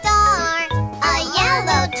my star? A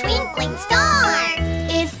yellow twinkling star.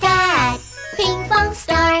 Is that Pinkfong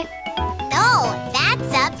star? No,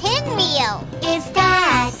 that's a pinwheel. Is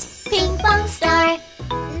that Pinkfong star?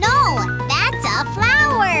 No, that's a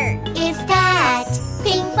flower. Is that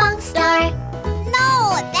Pinkfong star? No,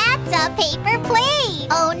 that's a paper plate.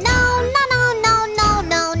 Oh no, no, no, no, no,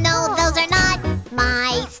 no, no, those are not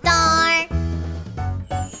my star.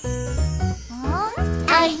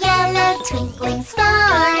 A yellow twinkling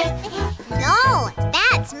star. No,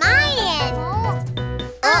 that's mine.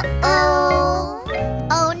 Uh-oh.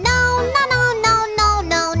 Oh no, no, no, no, no,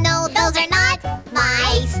 no, no, those are not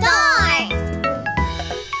my star.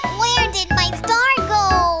 Where did my star go?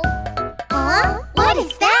 Huh? What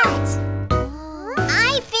is that?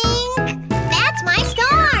 I think that's my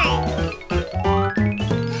star.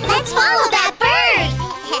 Let's follow that bird.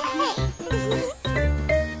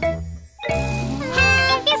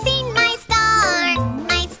 Have you seen my star?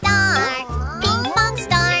 My star, Pinkfong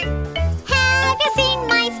star. Have you seen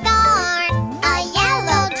my star? A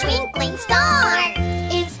yellow twinkling star.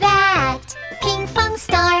 Is that Pinkfong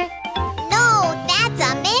star? No, that's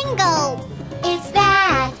a mango. Is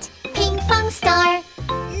that Pinkfong star?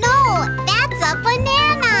 No, that's a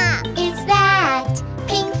banana. Is that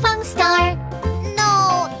Pinkfong star?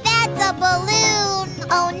 No, that's a balloon.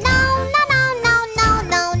 Oh no, no, no, no, no,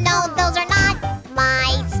 no, no, those are not my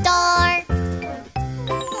star.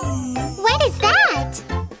 What is that?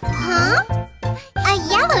 Huh? A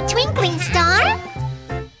yellow twinkling star?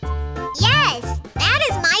 Yes, that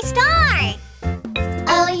is my star.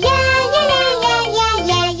 Oh yeah, yeah, yeah, yeah,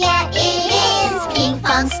 yeah, yeah, it is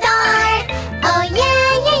Pinkfong star. Oh yeah,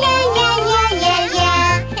 yeah, yeah, yeah, yeah, yeah,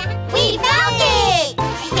 yeah. We found it.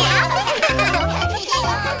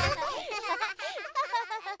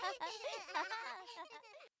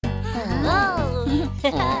 Oh.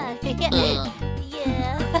 Yeah.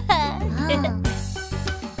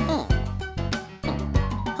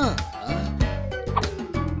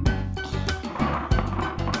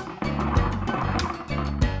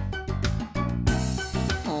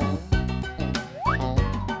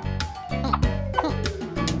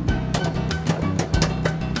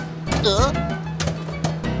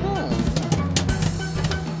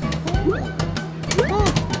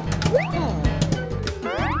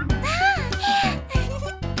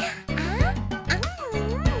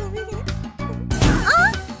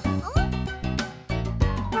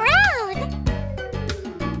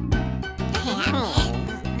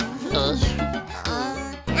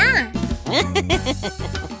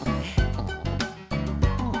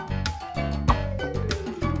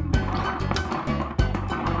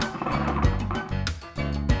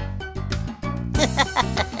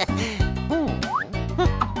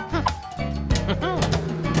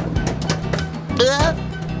 Red! Yeah.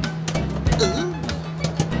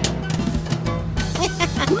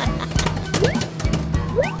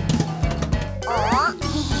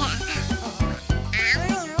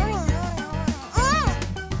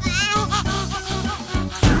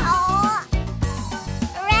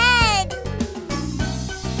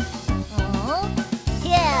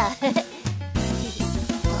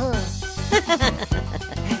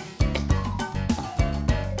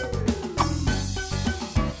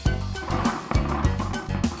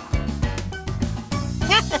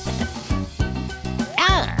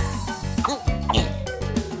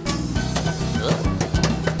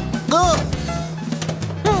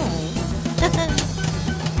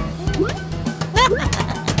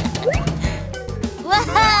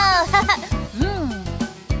 Wow!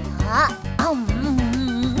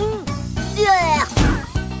 Yeah.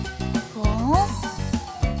 Oh?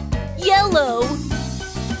 Yellow.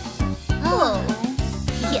 Oh.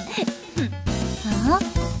 Yeah. Huh?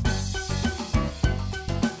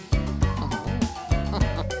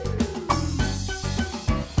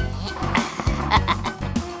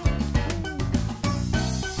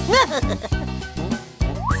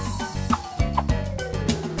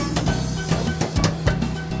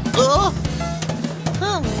 Oh!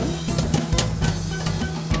 Huh?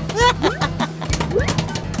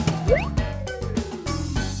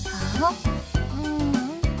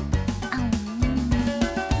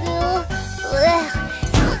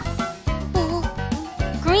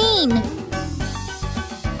 Green.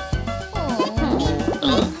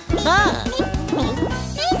 Ah!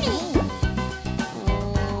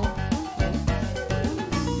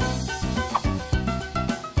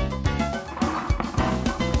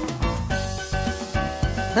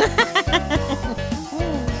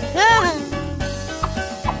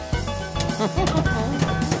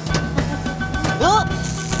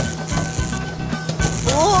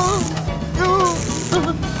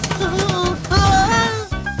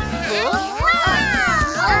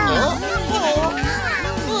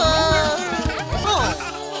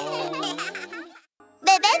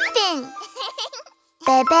 Bebe fin.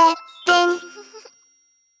 Bebe fin.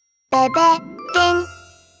 Bebe fin.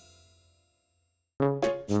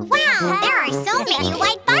 Wow, there are so many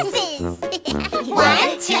white buses.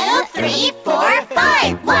 1, 2, 3, 4,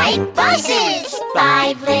 5 white buses.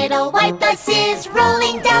 5 little white buses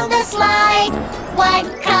rolling down the slide. What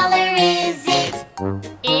color is it?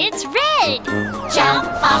 It's red. Jump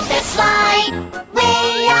off the slide,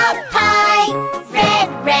 way up high. Red,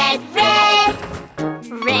 red, red.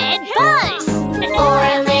 Red bus.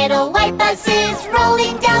 4 little white buses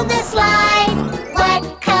rolling down the slide.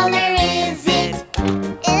 What color is it?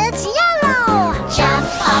 It's yellow. Jump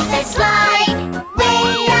off the slide,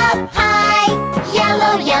 way up high.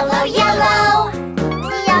 Yellow, yellow, yellow.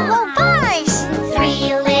 Yellow bus.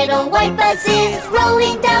 3 little white buses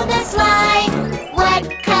rolling down the slide. What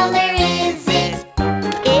color is it?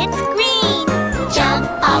 It's green.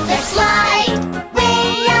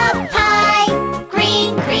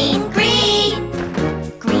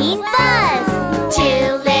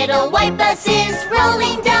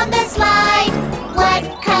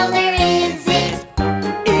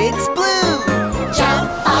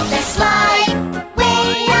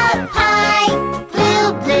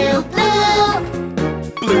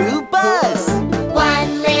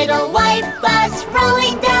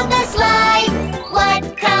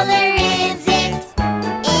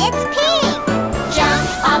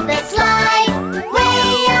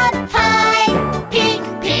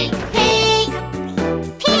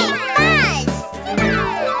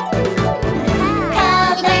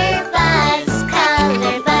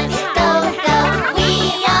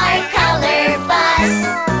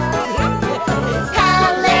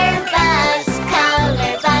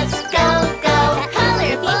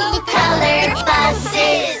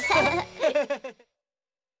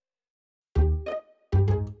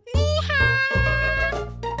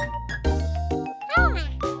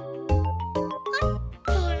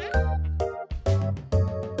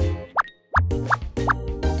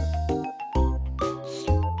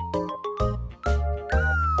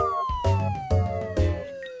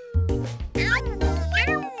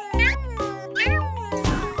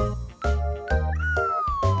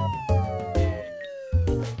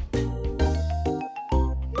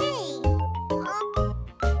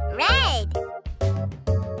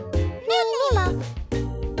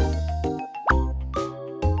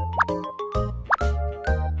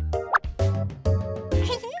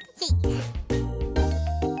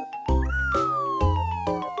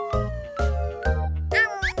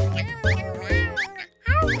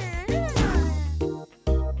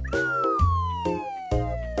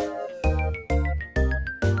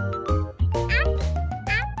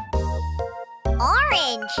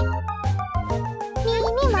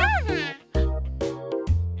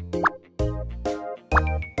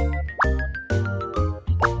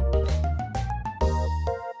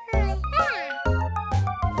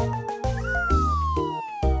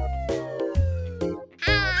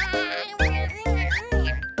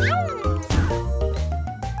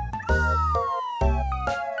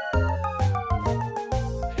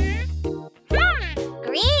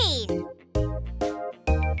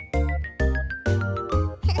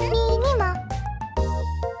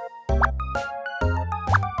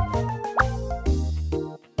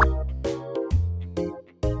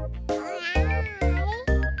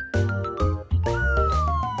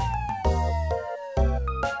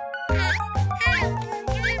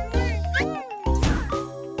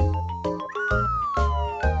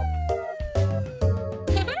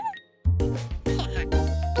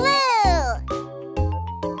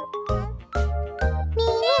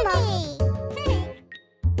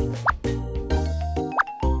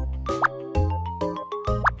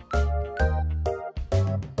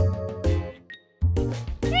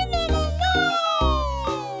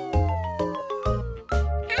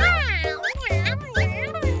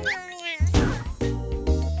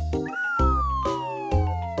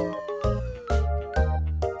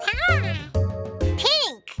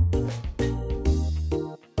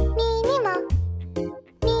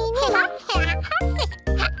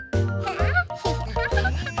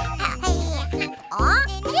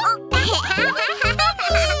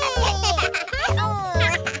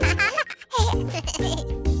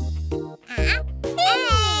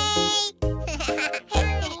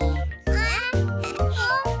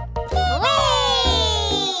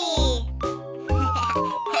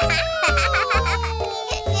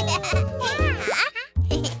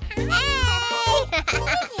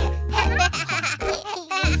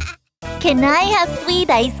 Can I have sweet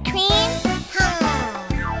ice cream?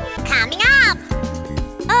 Coming up!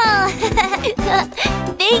 Oh,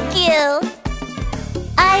 thank you.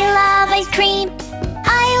 I love ice cream.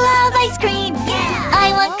 I love ice cream. Yeah!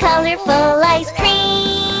 I want colorful ice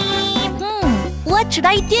cream. What should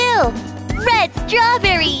I do? Red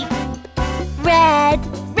strawberry. Red,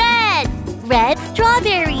 red, red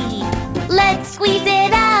strawberry. Let's squeeze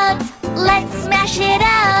it out. Let's smash it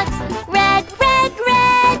out. Red, red,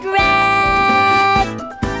 red, red.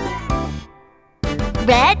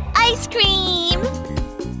 Red ice cream.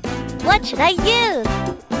 What should I use?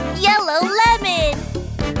 Yellow lemon.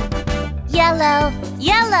 Yellow,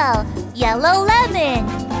 yellow, yellow lemon.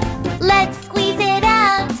 Let's squeeze it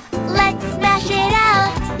out. Let's smash it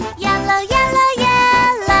out. Yellow, yellow,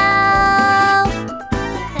 yellow.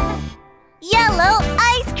 Yellow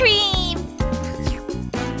ice cream.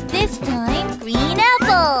 This time, green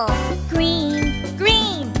apple. Green,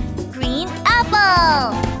 green, green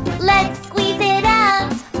apple. Let's squeeze it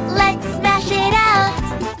out. Let's smash it out.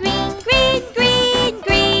 Green, green, green,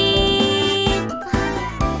 green.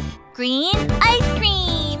 Green ice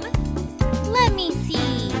cream. Let me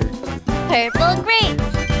see. Purple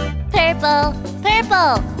grapes. Purple,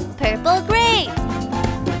 purple, purple grapes.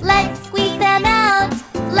 Let's squeeze them out.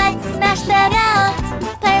 Let's smash them out.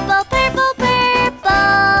 Purple, purple, purple.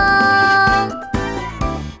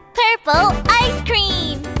 Purple ice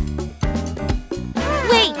cream.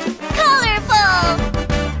 Wait, colorful.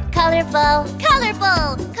 Colorful,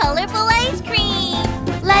 colorful, colorful ice cream.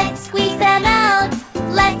 Let's squeeze them out.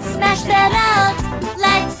 Let's smash them out.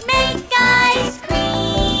 Let's make ice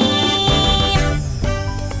cream.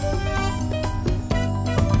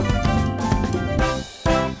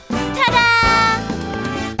 Ta-da!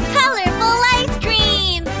 Colorful ice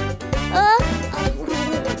cream.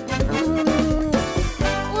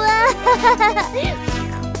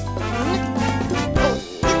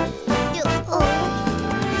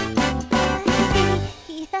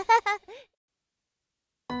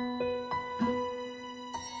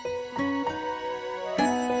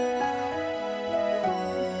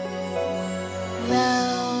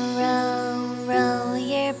 Row, row, row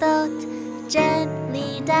your boat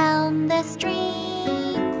gently down the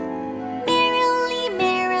stream. Merrily,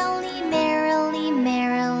 merrily, merrily,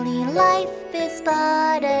 merrily, life is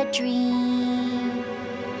but a dream.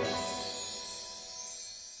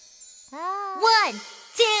 1,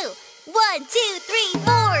 2, 1, 2, 3,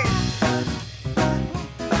 4.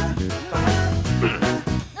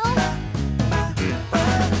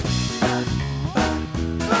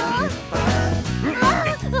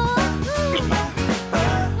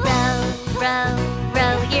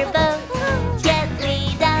 Row your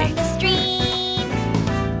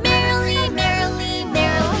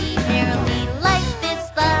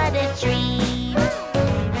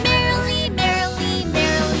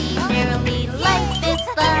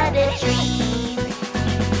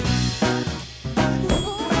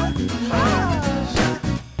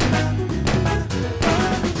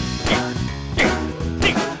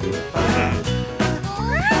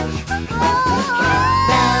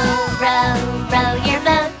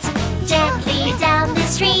boat gently down the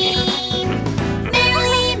stream.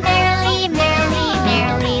 Merrily, merrily, merrily,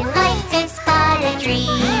 merrily, life is but a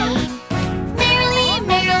dream. Merrily,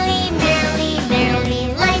 merrily, merrily, merrily,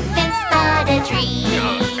 life is but a dream.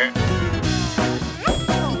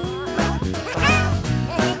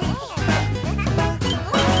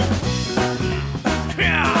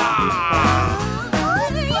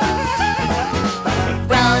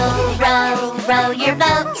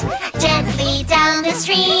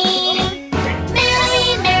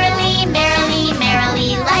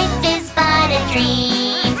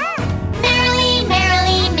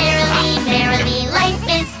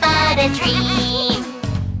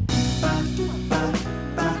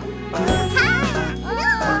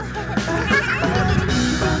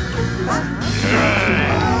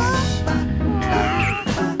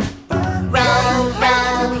 Row,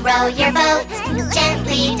 row, row your boat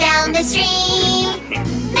gently down the stream.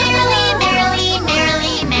 Merrily, merrily,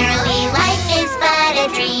 merrily, merrily, life is but a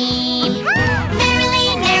dream.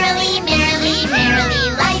 Merrily, merrily, merrily, merrily,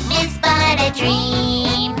 life is but a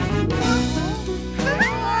dream.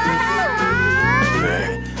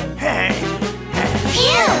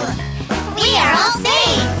 Phew! We are all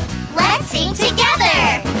safe! Let's sing together!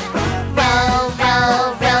 Row,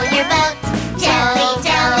 row, row your boat gently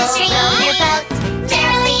down the stream. Row your boat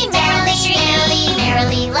merrily, merrily, merrily,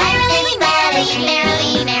 merrily, life is but a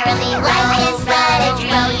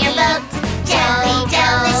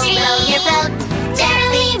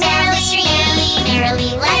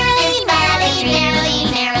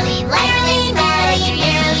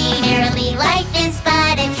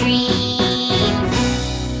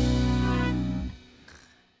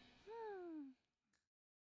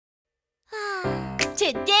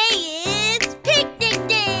Today is picnic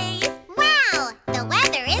day! Wow, the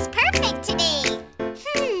weather is perfect today.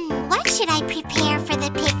 What should I prepare for the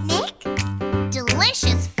picnic?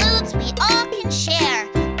 Delicious foods we all can share.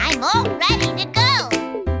 I'm all ready to go.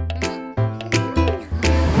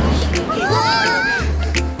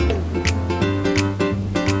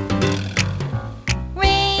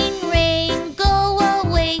 Rain, rain, go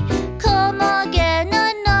away. Come again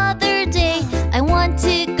another day. I want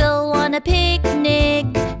to go on a picnic.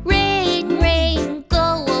 Rain, rain,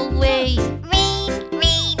 go away. Rain,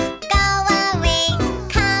 rain, go away.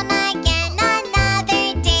 Come again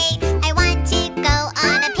another day. I want to go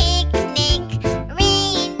on a picnic.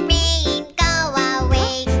 Rain, rain, go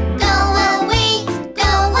away. Go away,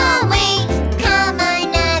 go away. Come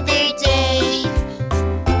another day.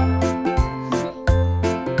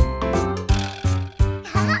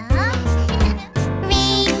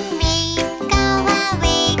 Rain, rain, go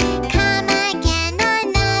away. Come again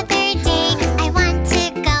another day. I want to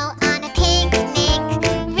go on a picnic.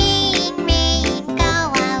 Rain, rain, go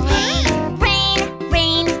away. Rain,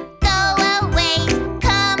 rain, go away.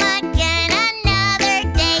 Come again another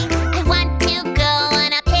day. I want to go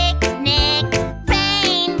on a picnic.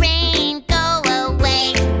 Rain, rain, go away.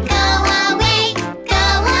 Go away, go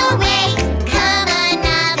away. Come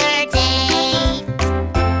another day.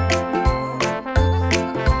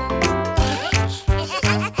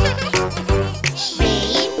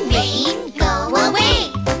 Rain, rain, go away.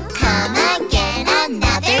 Come again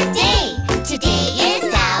another day. Today is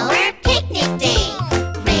our picnic day.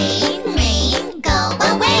 Rain, rain, go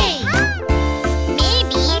away.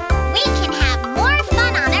 Maybe we can have more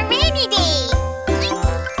fun on a rainy day.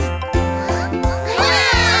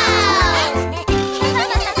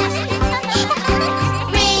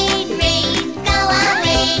 Rain, rain, go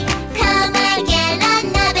away. Come again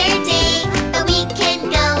another day. But we can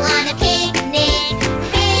go on a picnic.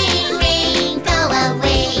 Rain, rain, go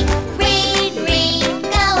away. Rain, rain,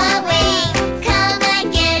 go away. Come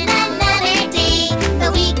again another day. But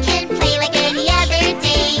we can play like any other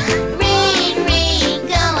day. Rain, rain,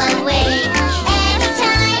 go away.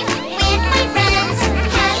 Anytime with my friends.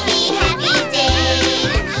 Happy, happy day.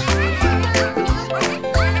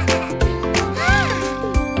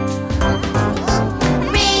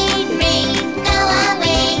 Rain, rain, go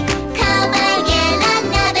away. Come again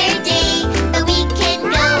another day. But we can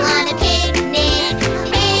go on a picnic.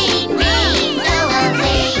 Rain, rain, go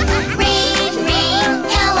away. Rain, rain,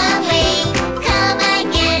 go away. Come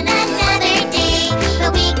again another day. But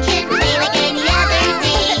we can play like any other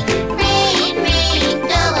day. Rain, rain,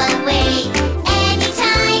 go away.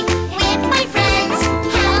 Anytime with my friends.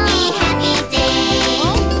 Happy, happy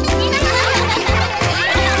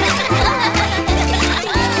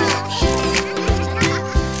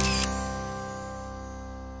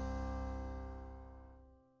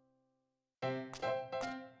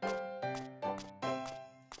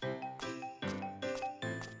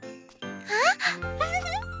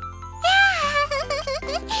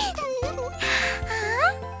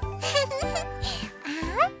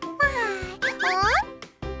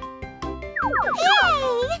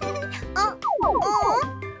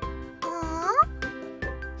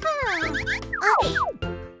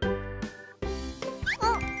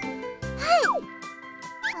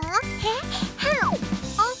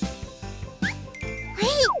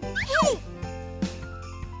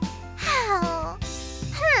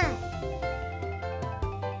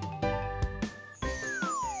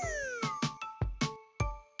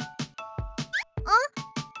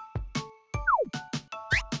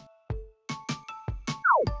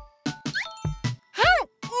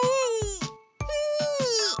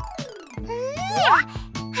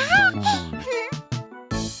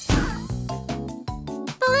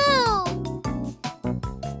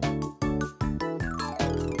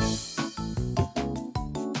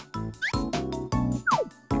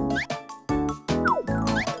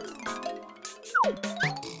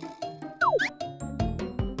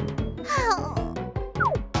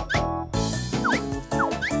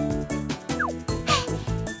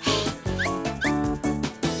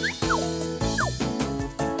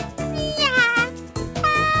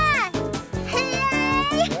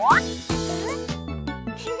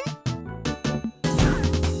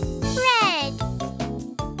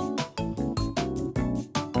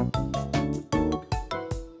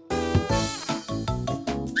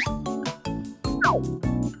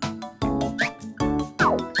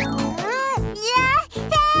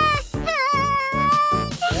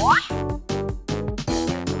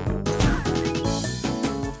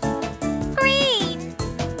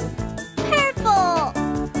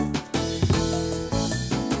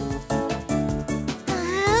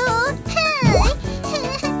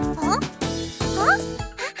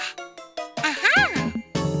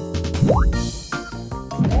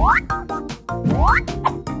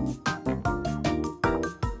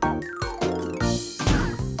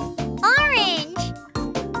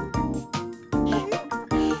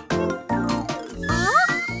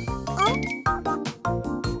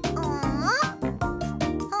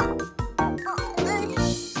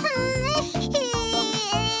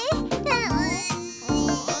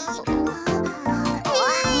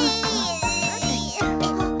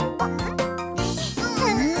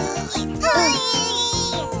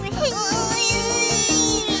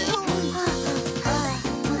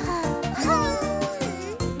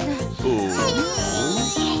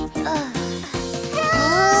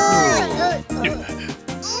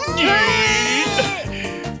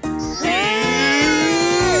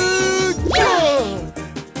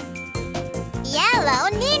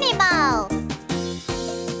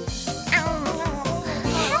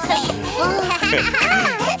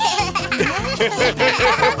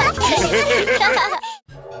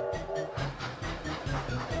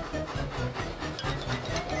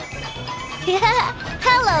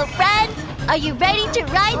Hello, friends! Are you ready to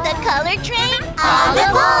ride the color train? All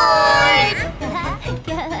aboard!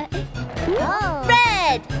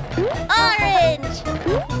 Red, orange,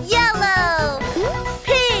 yellow,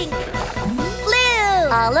 pink, blue.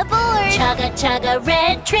 All aboard! Chugga chugga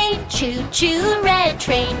red train, choo-choo red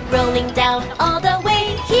train, rolling down all the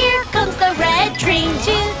way. Here comes the red train,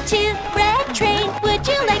 choo-choo red train. Would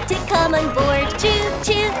you like to come on board?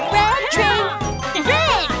 Choo-choo red train.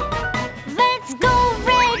 Red! Let's go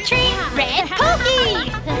red train, red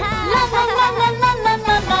pokey! La la la la la la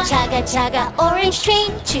la la. Chugga chugga orange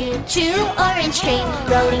train, choo-choo orange train,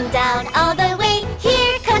 rolling down all the way.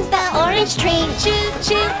 Here comes the orange train,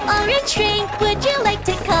 choo-choo orange train. Would you like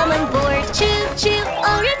to come on board? Choo-choo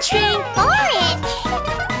orange train. Orange!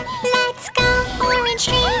 Let's go, orange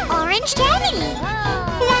train, orange daddy!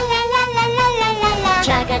 La la la la la la la la.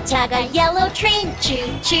 Chugga chugga yellow train,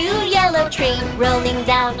 choo-choo yellow train, rolling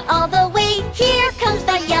down all the way. Here comes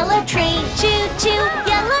the yellow train, choo-choo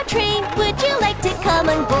yellow train. Would you like to come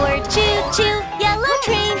on board? Choo-choo yellow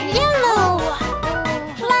train. Yellow!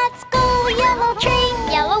 Let's go, yellow train,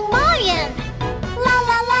 yellow lion! La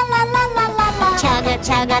la la la la la la la. Chugga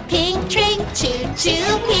chugga pink train,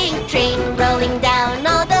 choo-choo pink train, rolling down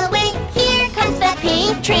all the way. Here comes the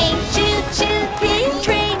pink train, choo-choo pink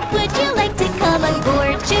train. Would you like to come on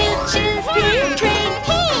board? Choo-choo pink train.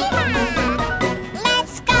 Pink!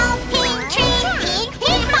 Let's go, pink train, pink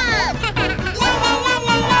Pinkfong! La la la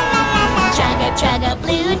la la la la. Chugga chugga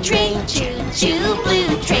blue train, choo-choo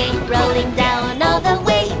blue train, rolling down all the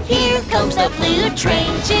way. Here comes the blue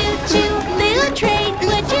train, choo-choo blue train.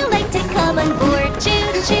 Would you like to come on board?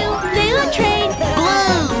 Choo-choo blue train.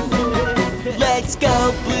 Blue! Let's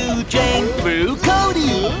go, blue train, blue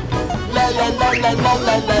Cody! La la la la la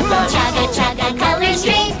la la la. Chugga chugga colors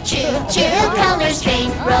train, choo-choo colors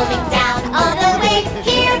train, rolling down all the way.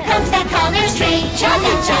 Here comes the colors train.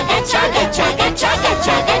 Chugga chugga chugga chugga chugga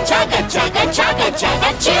chugga chugga chugga chugga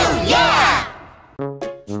chugga choo, yeah!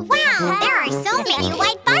 Wow, there are so many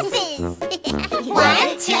white buses!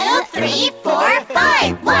 1, 2, 3, 4,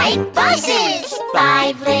 5 white buses!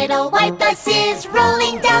 5 little white buses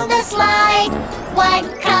rolling down the slide. What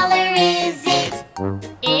color is it?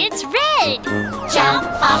 It's red. Jump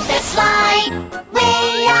off the slide,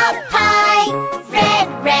 way up high. Red,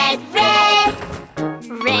 red, red.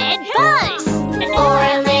 Red bus.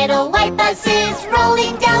 4 little white buses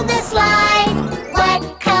rolling down the slide.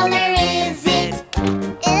 What color is it?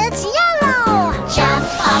 It's yellow! Jump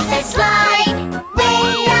off the slide,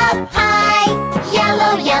 way up high.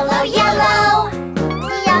 Yellow, yellow, yellow.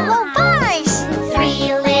 Yellow bus!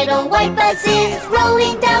 3 little white buses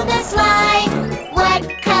rolling down the slide. What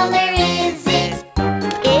color is it?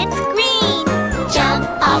 It's green. Jump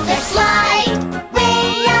off the slide,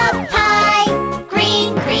 way up high.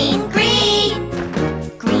 Green, green, green.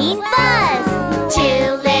 Green bus. 2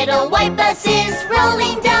 little white buses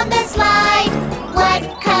rolling down the slide. What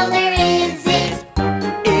color is it?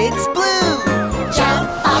 It's blue! Jump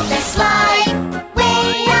off the slide,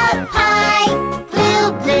 way up high.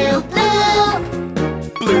 Blue, blue, blue.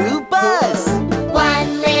 Blue bus!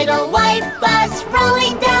 1 little white bus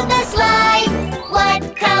rolling down the slide.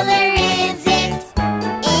 What color is it?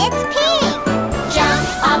 It's pink! Jump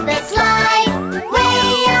off the slide,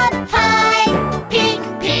 way up high. Pink,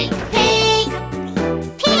 pink, pink.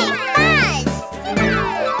 Pink bus!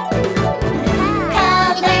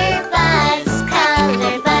 Color bus,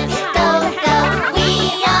 go, go. We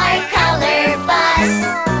are color bus.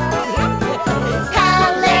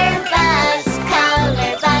 Color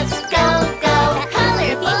bus, go, go.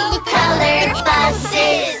 Colorful color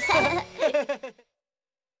buses.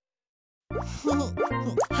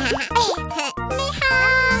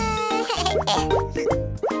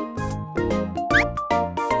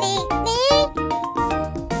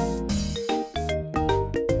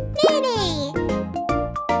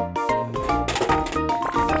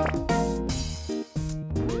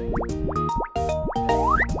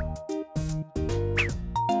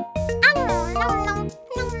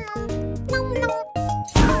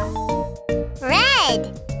 Red!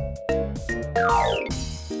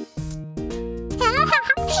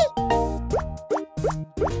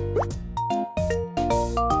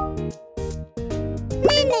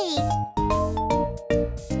 Mini!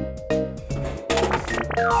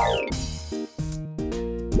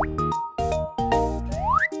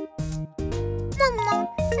 Nom nom,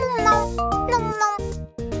 nom nom, nom nom,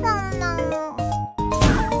 nom nom.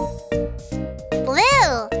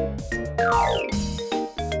 Blue!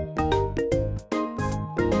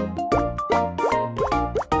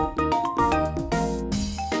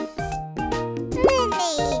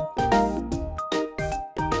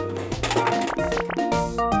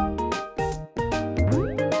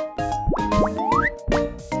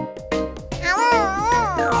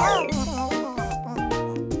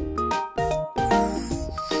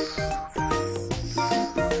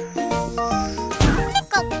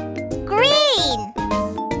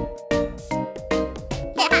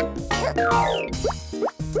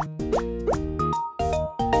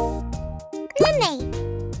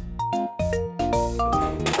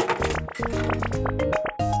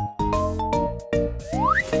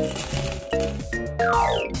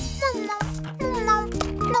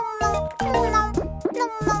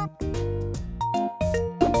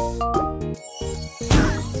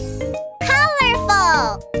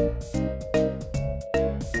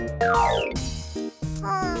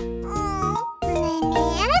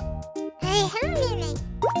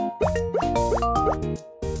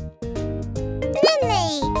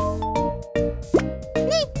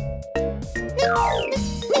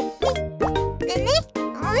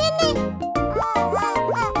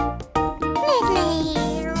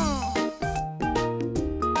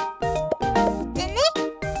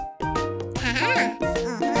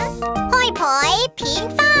 Hoi poi,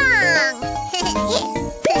 Pinkfong!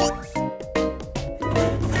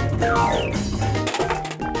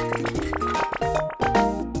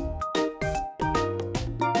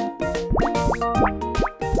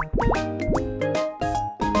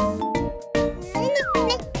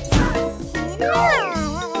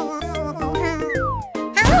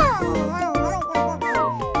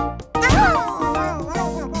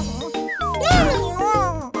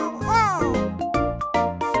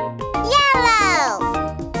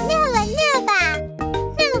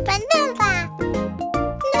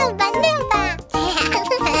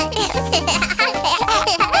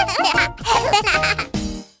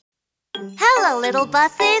 Hello, little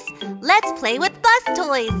buses. Let's play with bus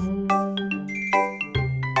toys.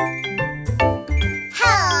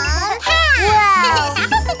 Wow!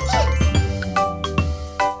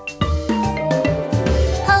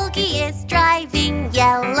 Hogi is driving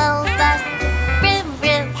yellow bus. Rim,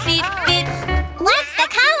 rim, beep, beep. What's the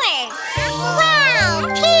color?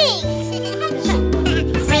 Wow, pink!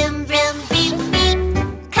 Rim, rim, beep, beep.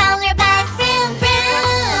 Color bus, rim,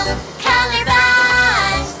 rim. Color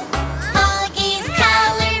bus. Hogi's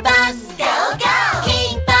color bus. Go, go.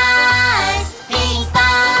 Pink bus, pink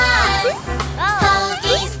bus.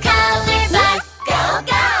 Hogi's color bus. Go,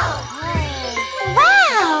 go.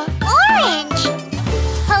 Wow, orange!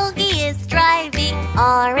 Hogi is driving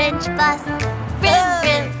orange bus. Rim,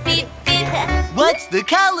 rim, beep, beep. What's the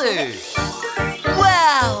color?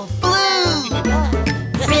 Wow, blue!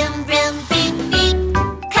 Rim, rim, beep, beep.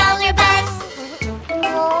 Color bus.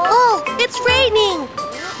 Oh, it's raining.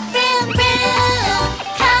 Rim, rim.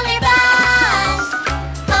 Color bus.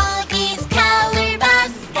 Hogi's color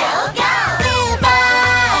bus. Go, go. Blue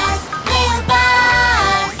bus. Blue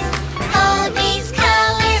bus. Hogi's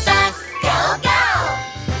color bus. Go, go.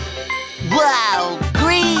 Wow,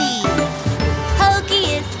 green! Hogi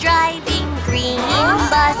is driving green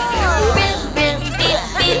bus. Rim, rim, beep,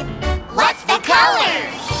 beep. What's the color?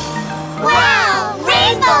 Wow,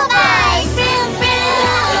 rainbow bus. Rim, rim.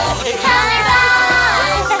 Color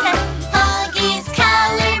bus. Hogi's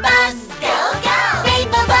color bus. Go, go.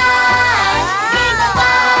 Rainbow bus. Rainbow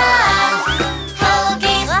bus.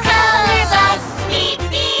 Hogi's color bus. Beep,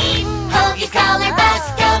 beep. Hogi's color bus.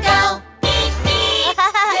 Go, go. Beep, beep.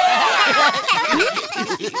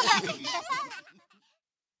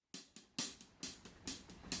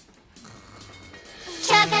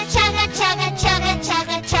 Chugga, chugga, chugga, chugga,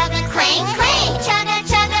 chugga, chugga, clang, clang. Chugga,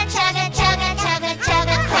 chugga, chugga, chugga, chugga,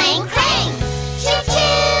 chugga, clang, clang.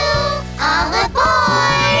 Choo-choo! All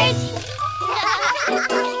aboard!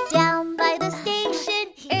 Down by the station,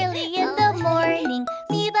 early in the morning,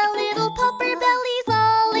 see the little popper bellies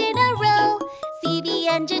all in a row. See the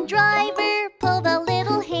engine driver pull the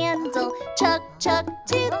little handle. Chug, chug,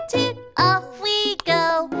 toot, toot, off we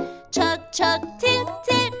go. Chug, chug, toot,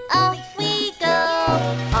 toot, off we go.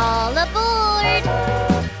 All aboard!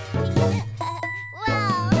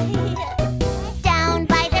 Wow! Down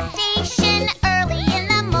by the station, early in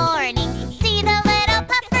the morning, see the little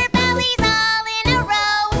puffer bellies all in a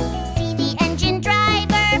row. See the engine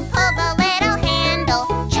driver pull the little handle.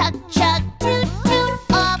 Chug, chug, toot, toot,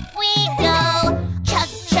 off we go. Chug,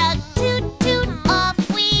 chug, toot, toot, off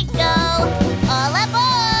we go. All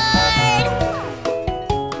aboard!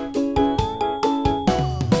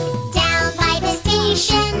 Down by the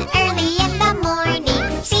station, early in the morning,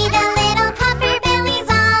 see the little puffer bellies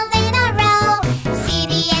all in a row. See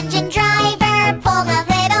the engine driver pull the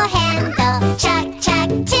little handle. Chug, chug,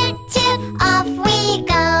 toot, toot, off we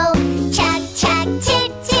go. Chug, chug,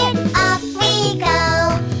 toot, toot, off we go.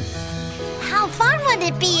 How fun would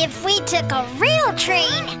it be if we took a real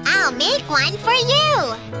train? I'll make one for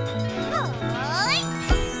you.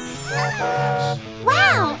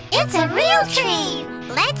 Wow, it's a real train.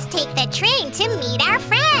 Let's take the train to meet our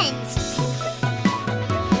friends.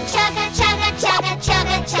 Chugga, chugga, chugga,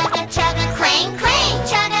 chugga, chugga, chugga.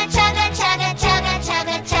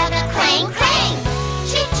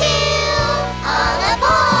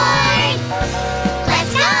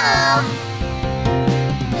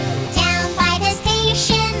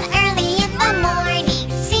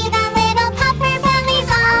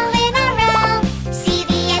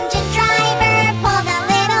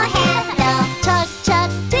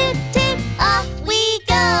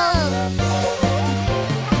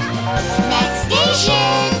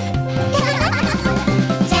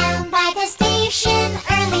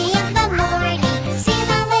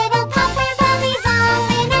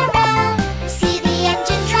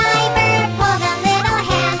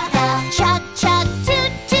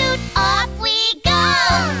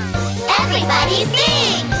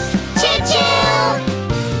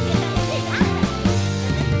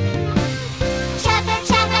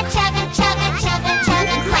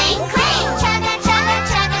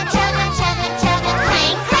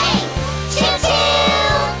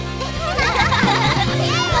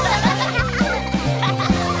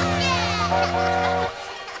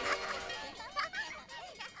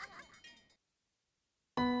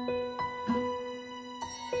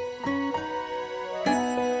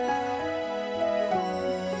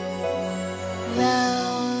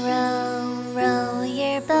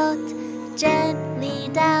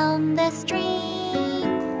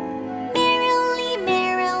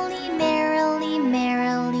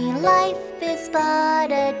 life is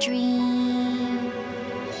but a dream.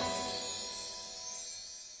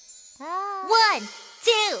 1,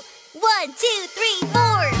 2, 1, 2, 3,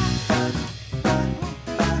 4.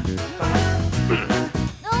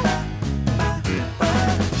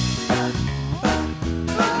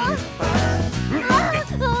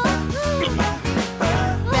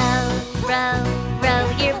 Row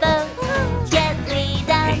your boat gently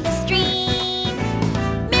down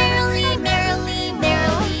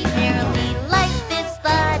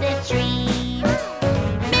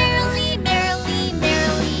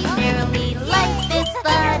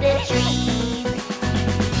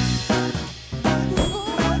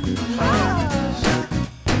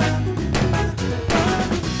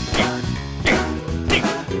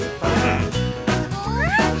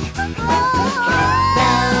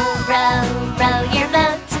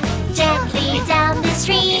the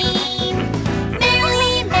stream.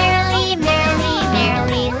 Merrily, merrily, merrily,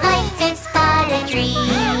 merrily, life is but a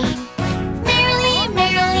dream. Merrily,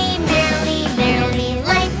 merrily, merrily, merrily,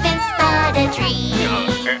 life is but a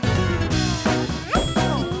dream.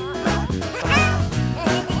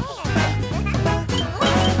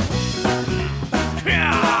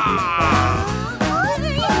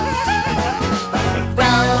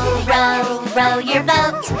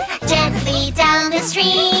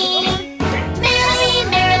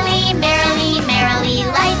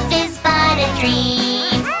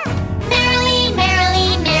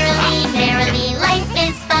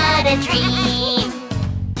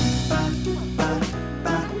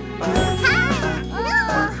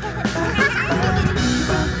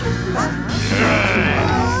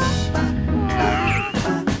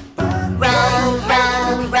 Row,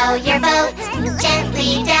 row, row your boat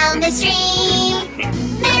gently down the stream.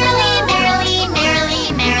 Merrily, merrily,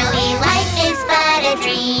 merrily, merrily, life is but a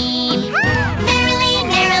dream. Merrily,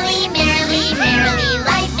 merrily, merrily, merrily,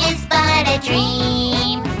 life is but a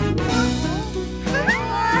dream.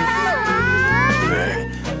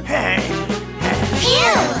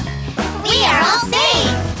 Phew! We are all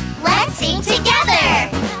safe! Let's sing together!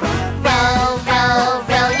 Row, row,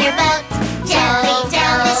 row your boat gently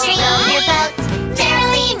down the stream. Row your boat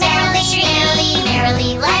merrily, merrily, merrily,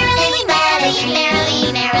 merrily, life is but a dream.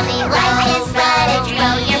 Merrily, merrily, life is but a dream.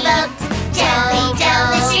 Row your boat gently down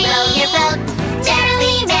the stream. Row your boat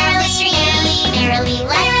merrily, merrily, merrily,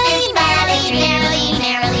 merrily, life is but a dream. Merrily,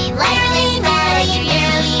 merrily, life is but a dream.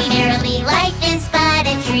 Merrily, merrily, life is but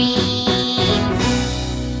a dream.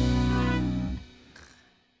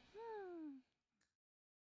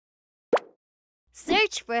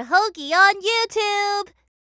 Search for Hogi on YouTube.